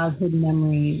my childhood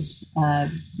memories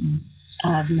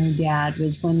of my dad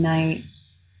was one night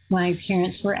my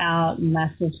parents were out and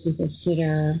left us with a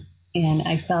sitter, and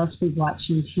I fell asleep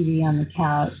watching TV on the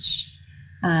couch.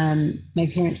 My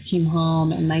parents came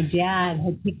home, and my dad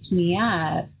had picked me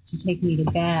up to take me to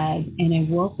bed, and I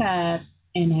woke up,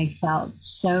 and I felt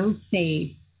so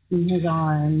safe in his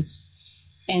arms.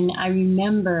 And I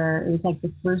remember, it was like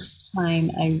the first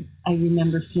time I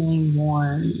remember feeling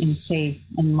warm and safe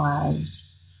and loved.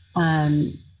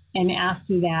 And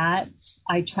after that,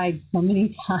 I tried so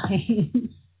many times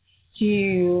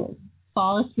to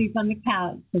fall asleep on the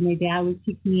couch, and my dad would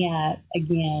pick me up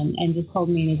again and just hold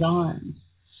me in his arms.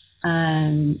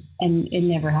 And it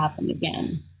never happened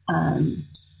again.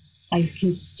 I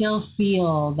can still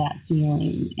feel that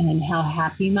feeling and how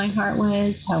happy my heart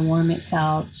was, how warm it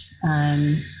felt.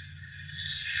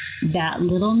 That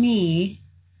little me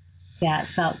that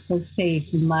felt so safe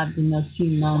and loved in those few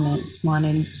moments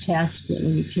wanted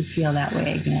desperately to feel that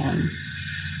way again.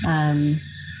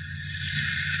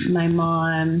 My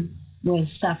mom was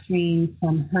suffering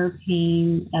from her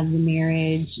pain of the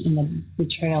marriage and the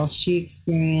betrayal she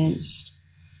experienced.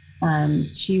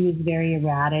 She was very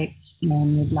erratic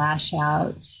and would lash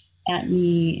out at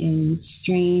me in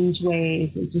strange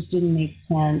ways. It just didn't make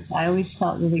sense. I always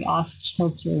felt really off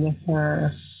kilter with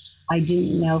her. I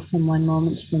didn't know from one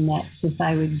moment to the next if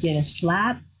I would get a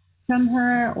slap from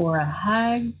her or a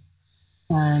hug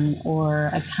or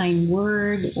a kind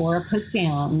word or a put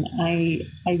down. I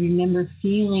remember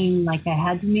feeling like I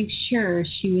had to make sure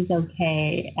she was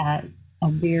okay at a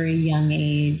very young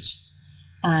age.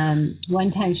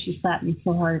 One time she slapped me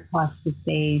so hard across the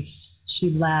face,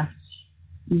 she left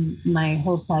my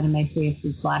whole side of my face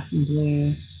was black and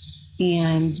blue.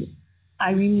 And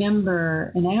I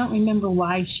remember, and I don't remember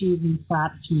why she even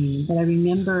slapped me, but I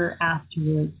remember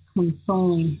afterwards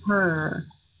consoling her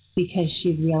because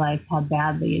she had realized how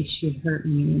badly she had hurt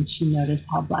me, and she noticed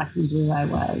how black and blue I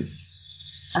was.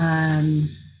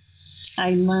 I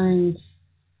learned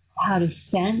how to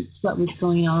sense what was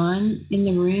going on in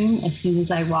the room as soon as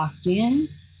I walked in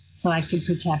so I could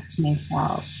protect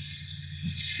myself.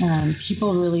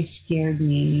 People really scared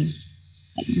me.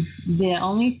 The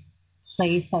only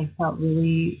place I felt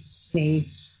really safe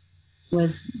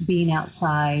was being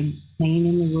outside, playing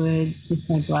in the woods with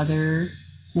my brother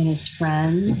and his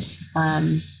friends.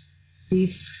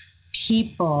 These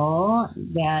people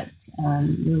that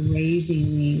were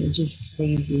raising me were just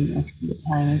crazy most of the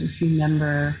time. I just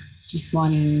remember just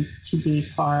wanting to be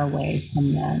far away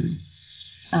from them.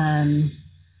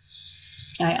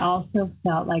 I also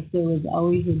felt like there was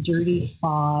always a dirty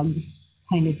fog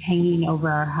kind of hanging over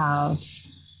our house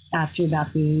after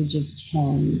about the age of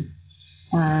 10.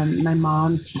 My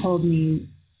mom told me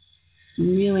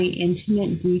really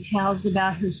intimate details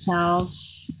about herself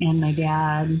and my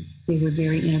dad. They were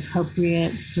very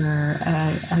inappropriate for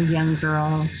a young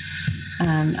girl.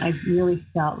 I really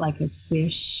felt like a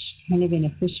fish, kind of in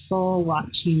a fishbowl,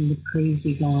 watching the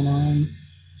crazy going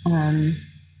on.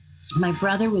 My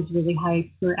brother was really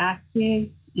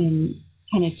hyperactive and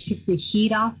kind of took the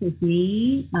heat off of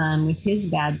me with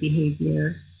his bad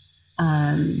behavior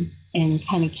and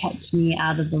kind of kept me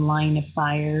out of the line of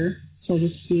fire, so to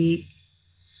speak.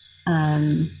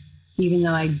 Even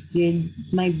though I did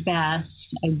my best,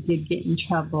 I did get in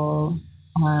trouble.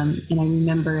 And I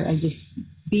remember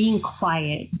being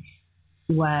quiet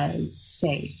was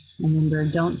safe. I remember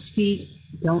don't speak,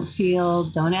 don't feel,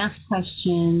 don't ask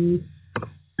questions.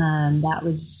 That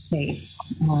was safe.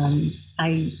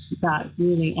 I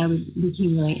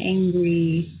became really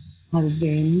angry. I was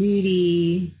very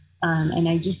moody. And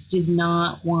I just did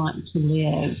not want to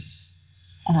live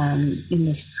in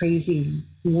this crazy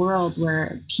world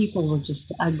where people were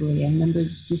just ugly. I remember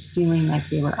just feeling like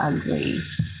they were ugly.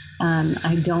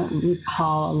 I don't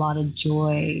recall a lot of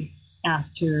joy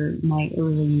after my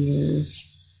early years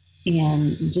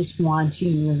and just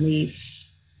wanting relief,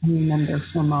 I remember,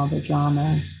 from all the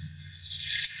drama.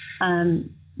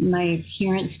 My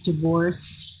parents divorced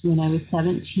when I was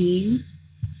 17.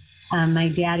 My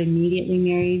dad immediately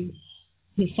married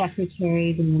his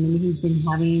secretary, the woman he's been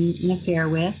having an affair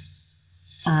with.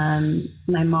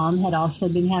 My mom had also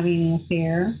been having an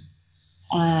affair.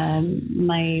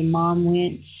 My mom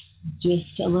went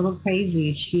just a little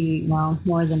crazy.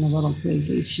 More than a little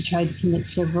crazy. She tried to commit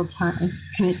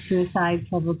suicide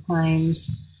several times.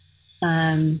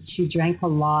 She drank a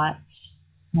lot.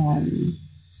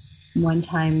 One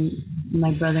time,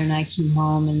 my brother and I came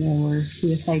home and there were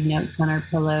suicide notes on our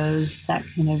pillows, that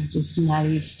kind of just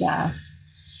nutty stuff.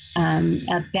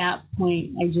 At that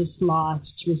point, I just lost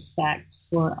respect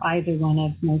for either one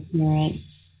of my parents.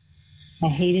 I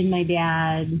hated my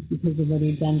dad because of what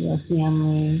he'd done to our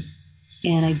family,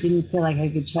 and I didn't feel like I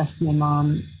could trust my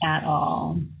mom at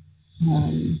all.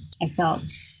 I felt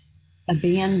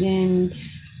abandoned,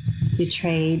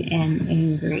 betrayed, and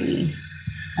angry.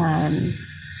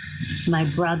 My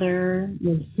brother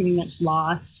was pretty much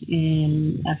lost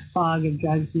in a fog of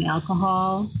drugs and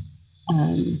alcohol.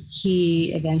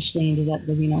 He eventually ended up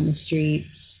living on the streets,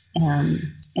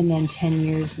 and then 10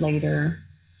 years later,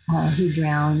 he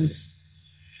drowned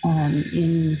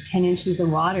in 10 inches of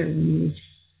water when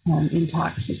he was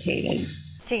intoxicated.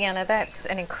 Deanna, that's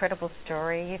an incredible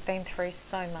story. You've been through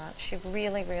so much. You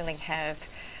really, really have.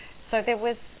 So there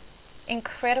was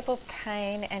incredible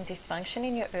pain and dysfunction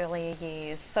in your earlier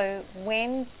years. So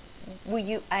when were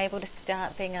you able to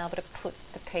start being able to put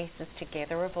the pieces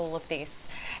together of all of this?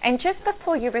 And just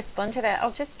before you respond to that,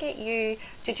 I'll just get you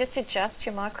to just adjust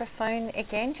your microphone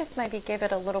again, just maybe give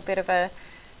it a little bit of a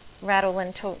rattle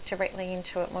and talk directly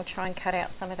into it. We'll try and cut out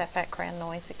some of that background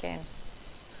noise again.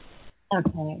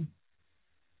 Okay.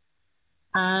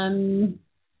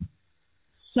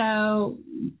 So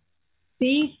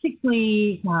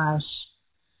basically, gosh,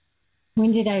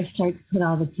 when did I start to put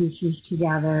all the pieces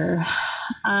together?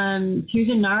 Through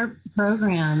the NARP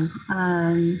program.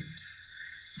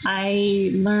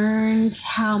 I learned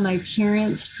how my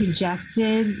parents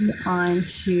projected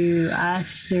onto us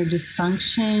their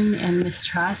dysfunction and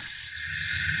mistrust,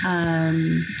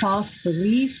 false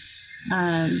beliefs,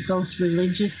 both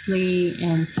religiously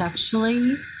and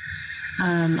sexually,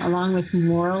 along with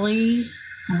morally,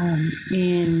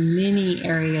 in many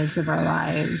areas of our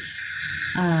lives.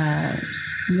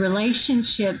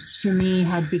 Relationships for me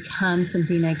had become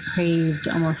something I craved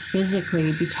almost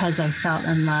physically because I felt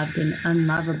unloved and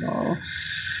unlovable.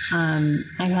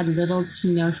 I had little to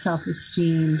no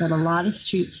self-esteem, but a lot of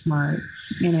street smarts,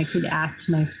 and I could act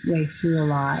my way through a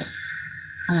lot.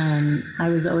 I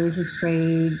was always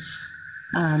afraid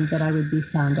that I would be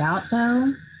found out,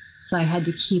 though, so I had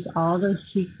to keep all those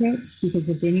secrets because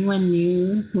if anyone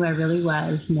knew who I really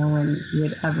was, no one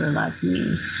would ever love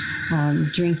me.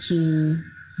 Drinking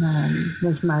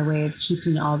was my way of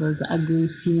keeping all those ugly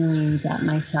feelings about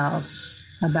myself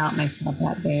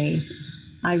at bay.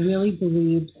 I really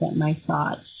believed that my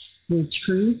thoughts were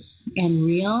truth and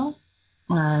real,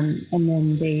 and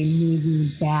then they made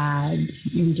me bad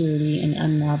and dirty and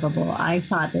unlovable. I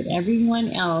thought that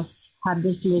everyone else had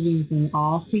this living thing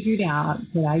all figured out,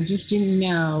 but I just didn't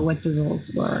know what the rules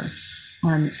were.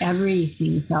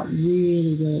 Everything felt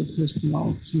really, really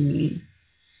personal to me.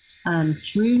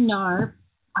 Through NARP,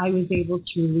 I was able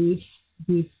to release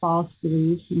these false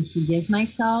beliefs and forgive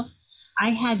myself. I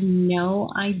had no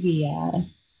idea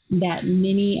that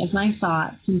many of my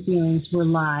thoughts and feelings were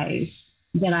lies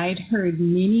that I had heard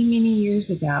many, many years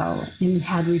ago and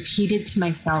had repeated to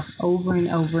myself over and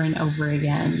over and over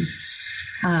again.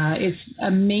 It's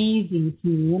amazing to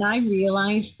me. When I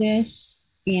realized this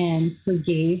and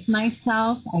forgave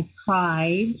myself, I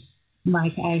cried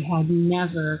like I had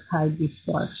never cried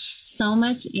before. So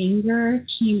much anger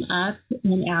came up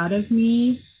and out of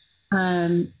me.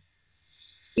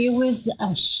 It was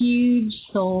a huge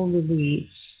soul relief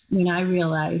when I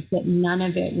realized that none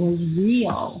of it was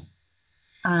real,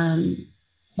 and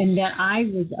that I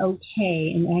was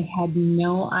okay, and I had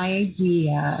no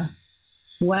idea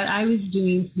what I was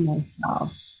doing to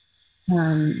myself.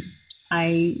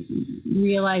 I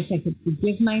realized I could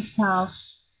forgive myself,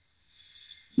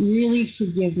 really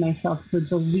forgive myself for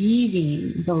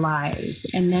believing the lies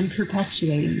and then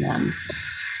perpetuating them.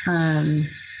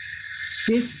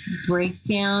 This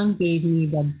breakdown gave me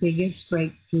the biggest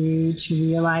breakthrough to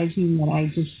realizing that I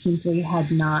just simply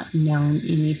had not known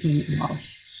anything else.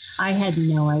 I had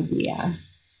no idea.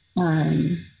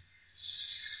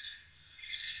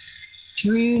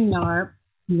 Through NARP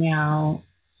now,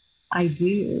 I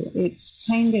do. It's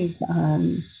kind of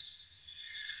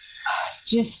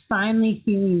just finally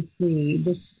feeling free.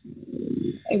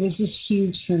 It was just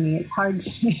huge for me. It's hard to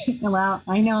say. Well,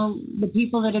 I know the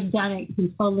people that have done it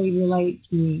can totally relate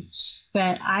to me,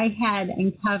 but I had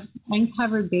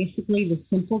uncovered basically the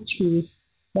simple truth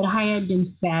that I had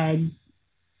been fed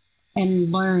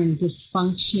and learned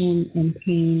dysfunction and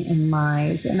pain and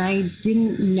lies, and I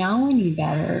didn't know any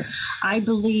better. I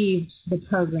believed the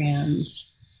programs,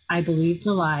 I believed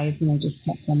the lies, and I just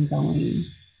kept them going.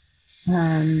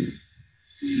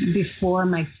 Before,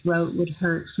 my throat would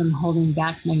hurt from holding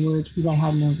back my words because I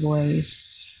had no voice,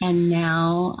 and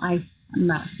now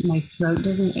my throat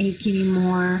doesn't ache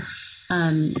anymore.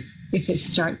 If it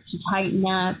starts to tighten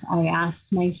up, I ask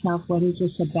myself, what is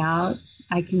this about?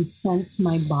 I can sense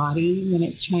my body when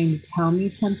it's trying to tell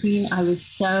me something. I was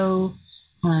so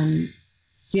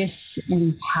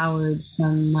disempowered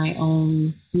from my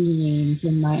own feelings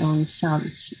and my own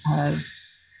sense of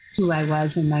who I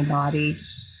was in my body.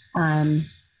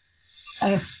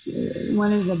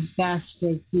 One of the best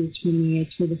breakthroughs for me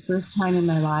is for the first time in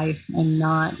my life, I'm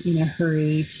not in a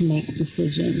hurry to make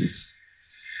decisions.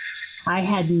 I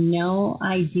had no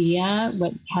idea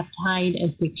what peptide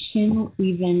addiction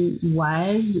even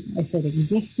was, if it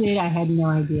existed. I had no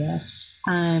idea.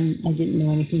 I didn't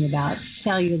know anything about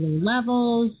cellular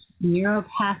levels, neural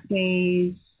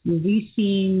pathways,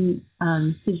 releasing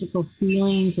physical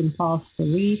feelings and false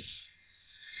beliefs.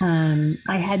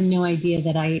 I had no idea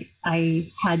that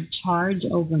I had charge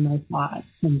over my thoughts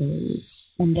and beliefs,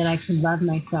 and that I could love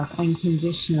myself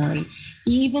unconditionally.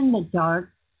 Even the dark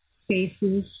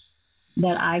spaces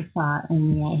that I thought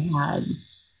only I had,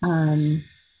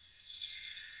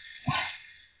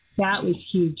 that was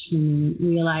huge for me,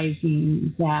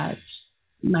 realizing that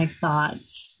my thoughts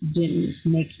didn't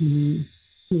make me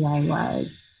who I was.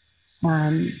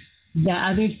 The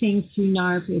other thing through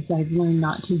NARP is I've learned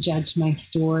not to judge my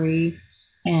story,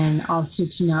 and also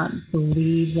to not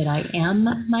believe that I am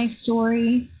my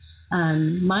story.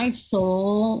 My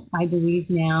soul, I believe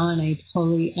now, and I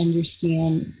totally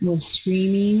understand, was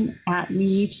screaming at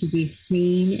me to be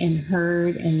seen and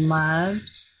heard and loved.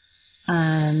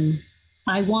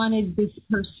 I wanted this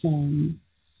person,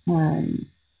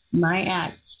 my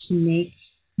ex, to make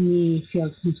me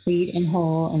feel complete and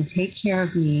whole and take care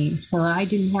of me, so I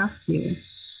didn't have to.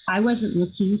 I wasn't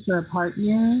looking for a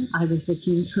partner. I was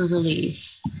looking for relief.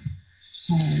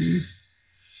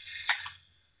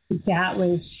 That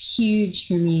was huge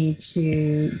for me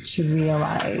to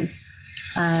realize.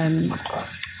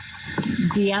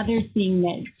 The other thing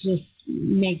that just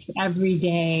makes every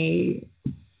day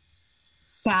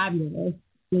fabulous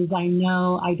is I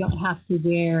know I don't have to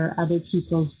wear other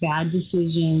people's bad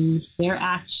decisions, their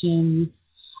actions,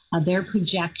 their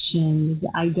projections.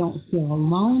 I don't feel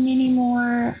alone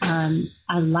anymore.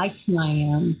 I like who I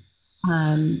am.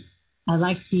 I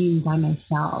like being by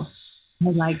myself. I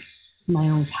like my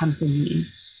own company.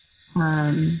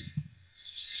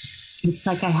 It's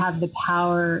like I have the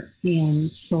power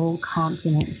and soul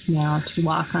confidence now to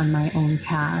walk on my own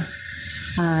path.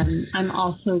 I'm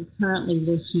also currently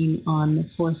working on the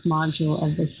 4th module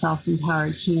of the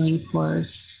Self-Empowered Healing course.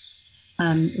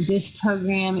 This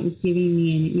program is giving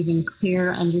me an even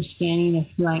clearer understanding of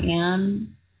who I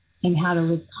am and how to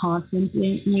live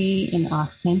confidently and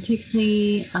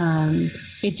authentically.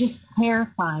 It just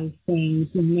clarifies things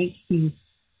and makes things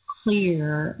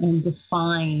clear and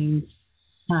defined.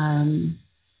 And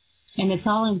it's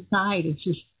all inside. It's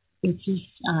just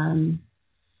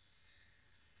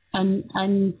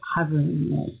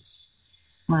uncovering it.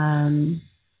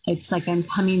 It's like I'm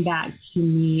coming back to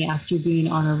me after being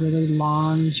on a really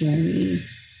long journey,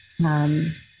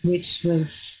 which was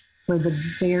for the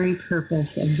very purpose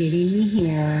of getting me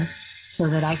here so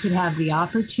that I could have the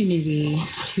opportunity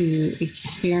to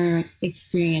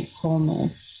experience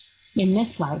wholeness in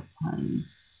this lifetime.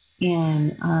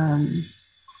 And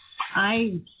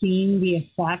I've seen the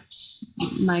effect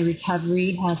my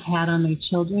recovery has had on my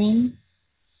children.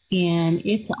 And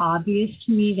it's obvious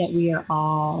to me that we are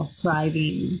all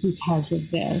thriving because of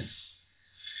this.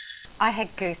 I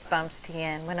had goosebumps,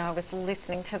 Deanna, when I was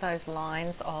listening to those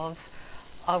lines of,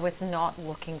 I was not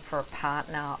looking for a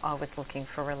partner, I was looking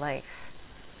for relief.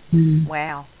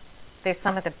 Wow. They're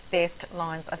some of the best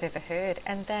lines I've ever heard.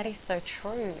 And that is so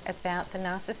true about the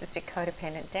narcissistic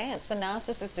codependent dance. The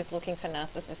narcissist is looking for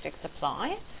narcissistic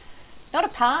supply, not a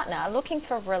partner, looking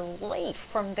for relief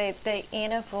from the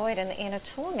inner void and the inner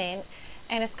torment.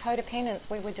 And as codependents,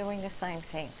 we were doing the same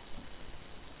thing.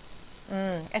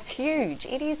 It's huge.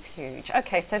 It is huge.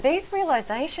 Okay, so these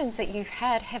realizations that you've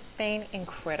had have been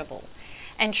incredible.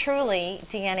 And truly,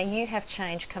 Deanna, you have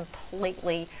changed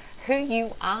completely who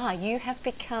you are. You have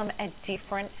become a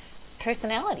different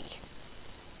personality.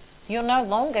 You're no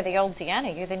longer the old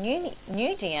Deanna. You're the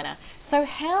new Deanna. So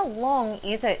how long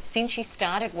is it since you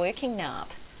started working NARP?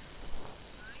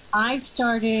 I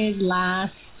started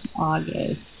last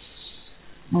August.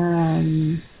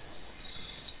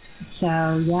 So,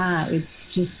 yeah, it's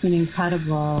just been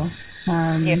incredible.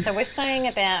 So we're saying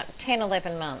about 10,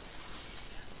 11 months.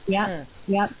 Yep.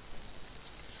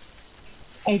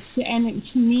 And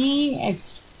to me, it's,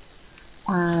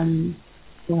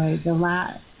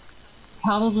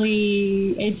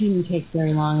 probably, it didn't take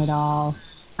very long at all.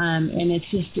 And it's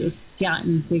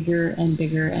gotten bigger and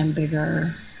bigger and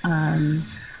bigger. I'm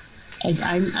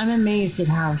amazed at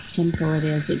how simple it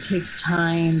is. It takes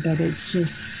time, but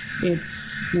it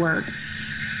works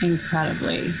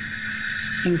incredibly.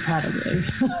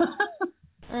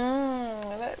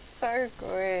 That's so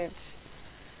good.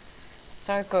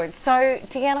 So good. So,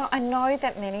 Deanna, I know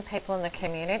that many people in the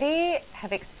community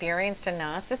have experienced a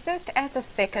narcissist as a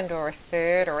second or a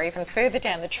third or even further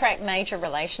down the track major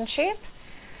relationship.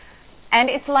 And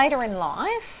it's later in life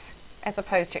as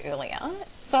opposed to earlier.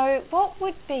 So what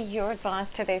would be your advice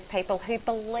to these people who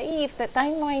believe that they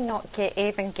may not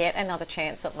even get another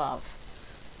chance at love?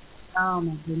 Oh,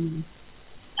 my goodness.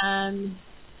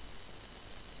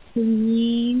 To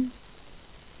me,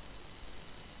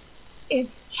 it's...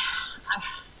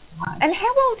 And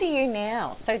how old are you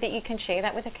now so that you can share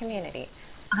that with the community?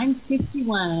 I'm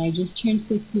 51. I just turned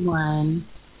 51.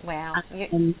 Wow.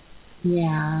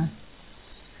 Yeah.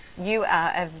 You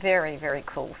are a very, very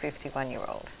cool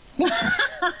 51-year-old.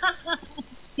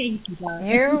 Thank you, darling.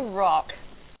 You rock.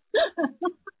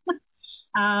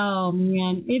 Oh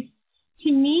man, it's,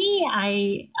 to me,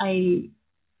 I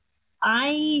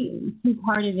was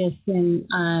part of this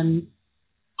and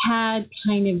had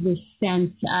kind of this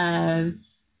sense of,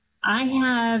 I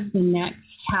have the next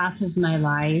half of my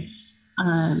life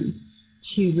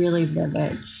to really live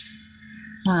it.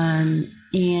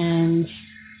 And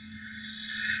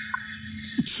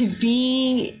to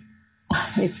be,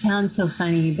 it sounds so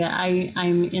funny, but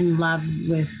I'm in love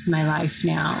with my life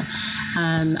now.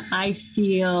 I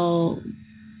feel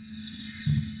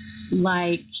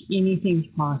like anything's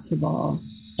possible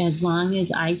as long as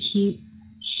I keep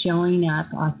showing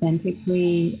up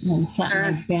authentically and set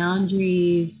my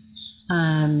boundaries.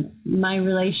 My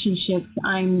relationships,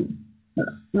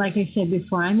 like I said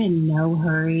before, I'm in no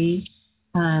hurry,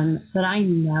 but I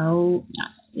know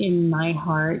in my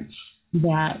heart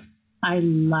that I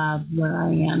love where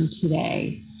I am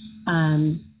today.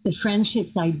 The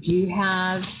friendships I do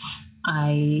have,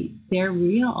 they're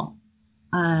real.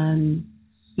 And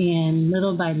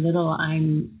little by little,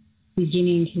 I'm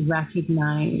beginning to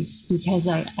recognize, because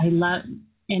I love,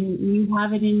 and you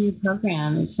have it in your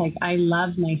program, it's like I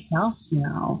love myself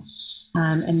now.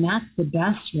 And that's the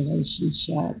best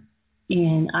relationship.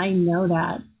 And I know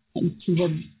that to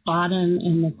the bottom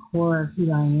and the core of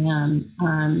who I am.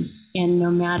 And no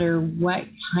matter what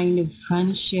kind of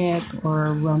friendship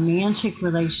or romantic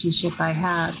relationship I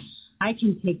have, I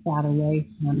can take that away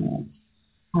from it.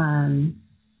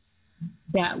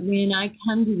 That when I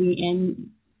come to the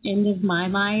end of my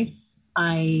life,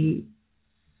 I'm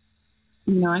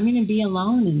going to be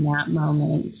alone in that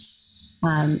moment.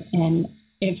 And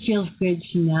it feels good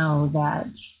to know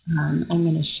that I'm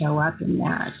going to show up in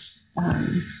that,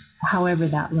 however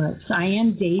that looks. I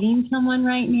am dating someone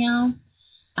right now,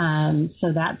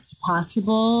 so that's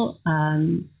possible.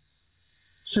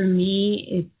 For me,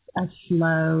 it's a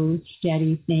slow,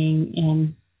 steady thing,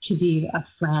 and to be a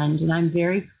friend. And I'm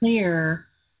very clear,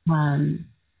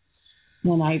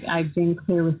 when I've been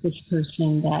clear with this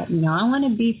person that, I want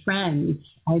to be friends.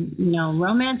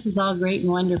 Romance is all great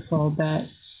and wonderful, but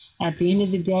at the end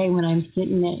of the day, when I'm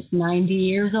sitting at 90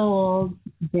 years old,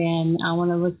 then I want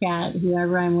to look at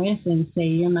whoever I'm with and say,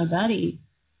 you're my buddy.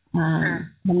 And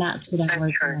that's what I'm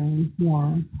working on.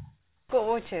 Yeah.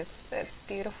 Gorgeous. That's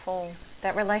beautiful.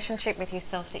 That relationship with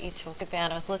yourself that you talked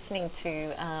about. I was listening to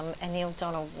a Neil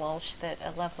Donald Walsh that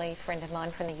a lovely friend of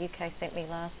mine from the UK sent me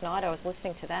last night. I was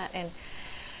listening to that, and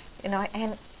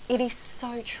and it is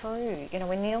so true.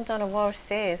 When Neil Donald Walsh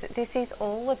says this is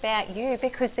all about you,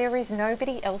 because there is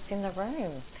nobody else in the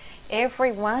room.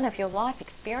 Every one of your life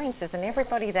experiences and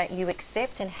everybody that you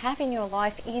accept and have in your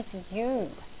life is you.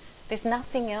 There's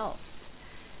nothing else.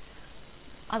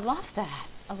 I love that.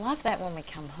 I love that when we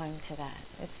come home to that.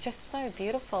 It's just so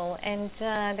beautiful. And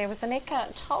there was an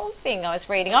Eckhart Tolle thing I was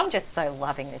reading. I'm just so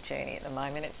loving the journey at the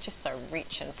moment. It's just so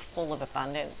rich and full of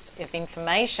abundance of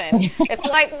information. It's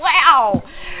like, wow!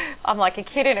 I'm like a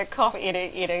kid in a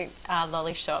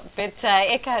lolly shop. But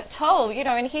Eckhart Tolle,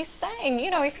 and he's saying,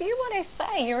 if you want to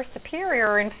say you're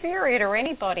superior or inferior to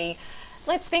anybody,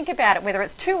 let's think about it. Whether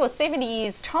it's 2 or 70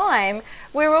 years' time,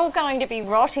 we're all going to be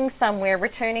rotting somewhere,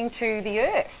 returning to the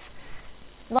earth.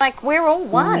 Like, we're all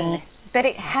one, but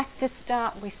it has to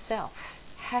start with self.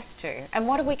 Has to. And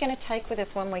what are we going to take with us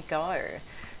when we go? Our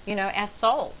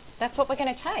soul. That's what we're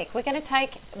going to take. We're going to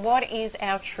take what is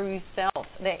our true self.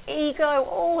 The ego,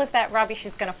 all of that rubbish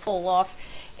is going to fall off.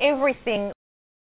 Everything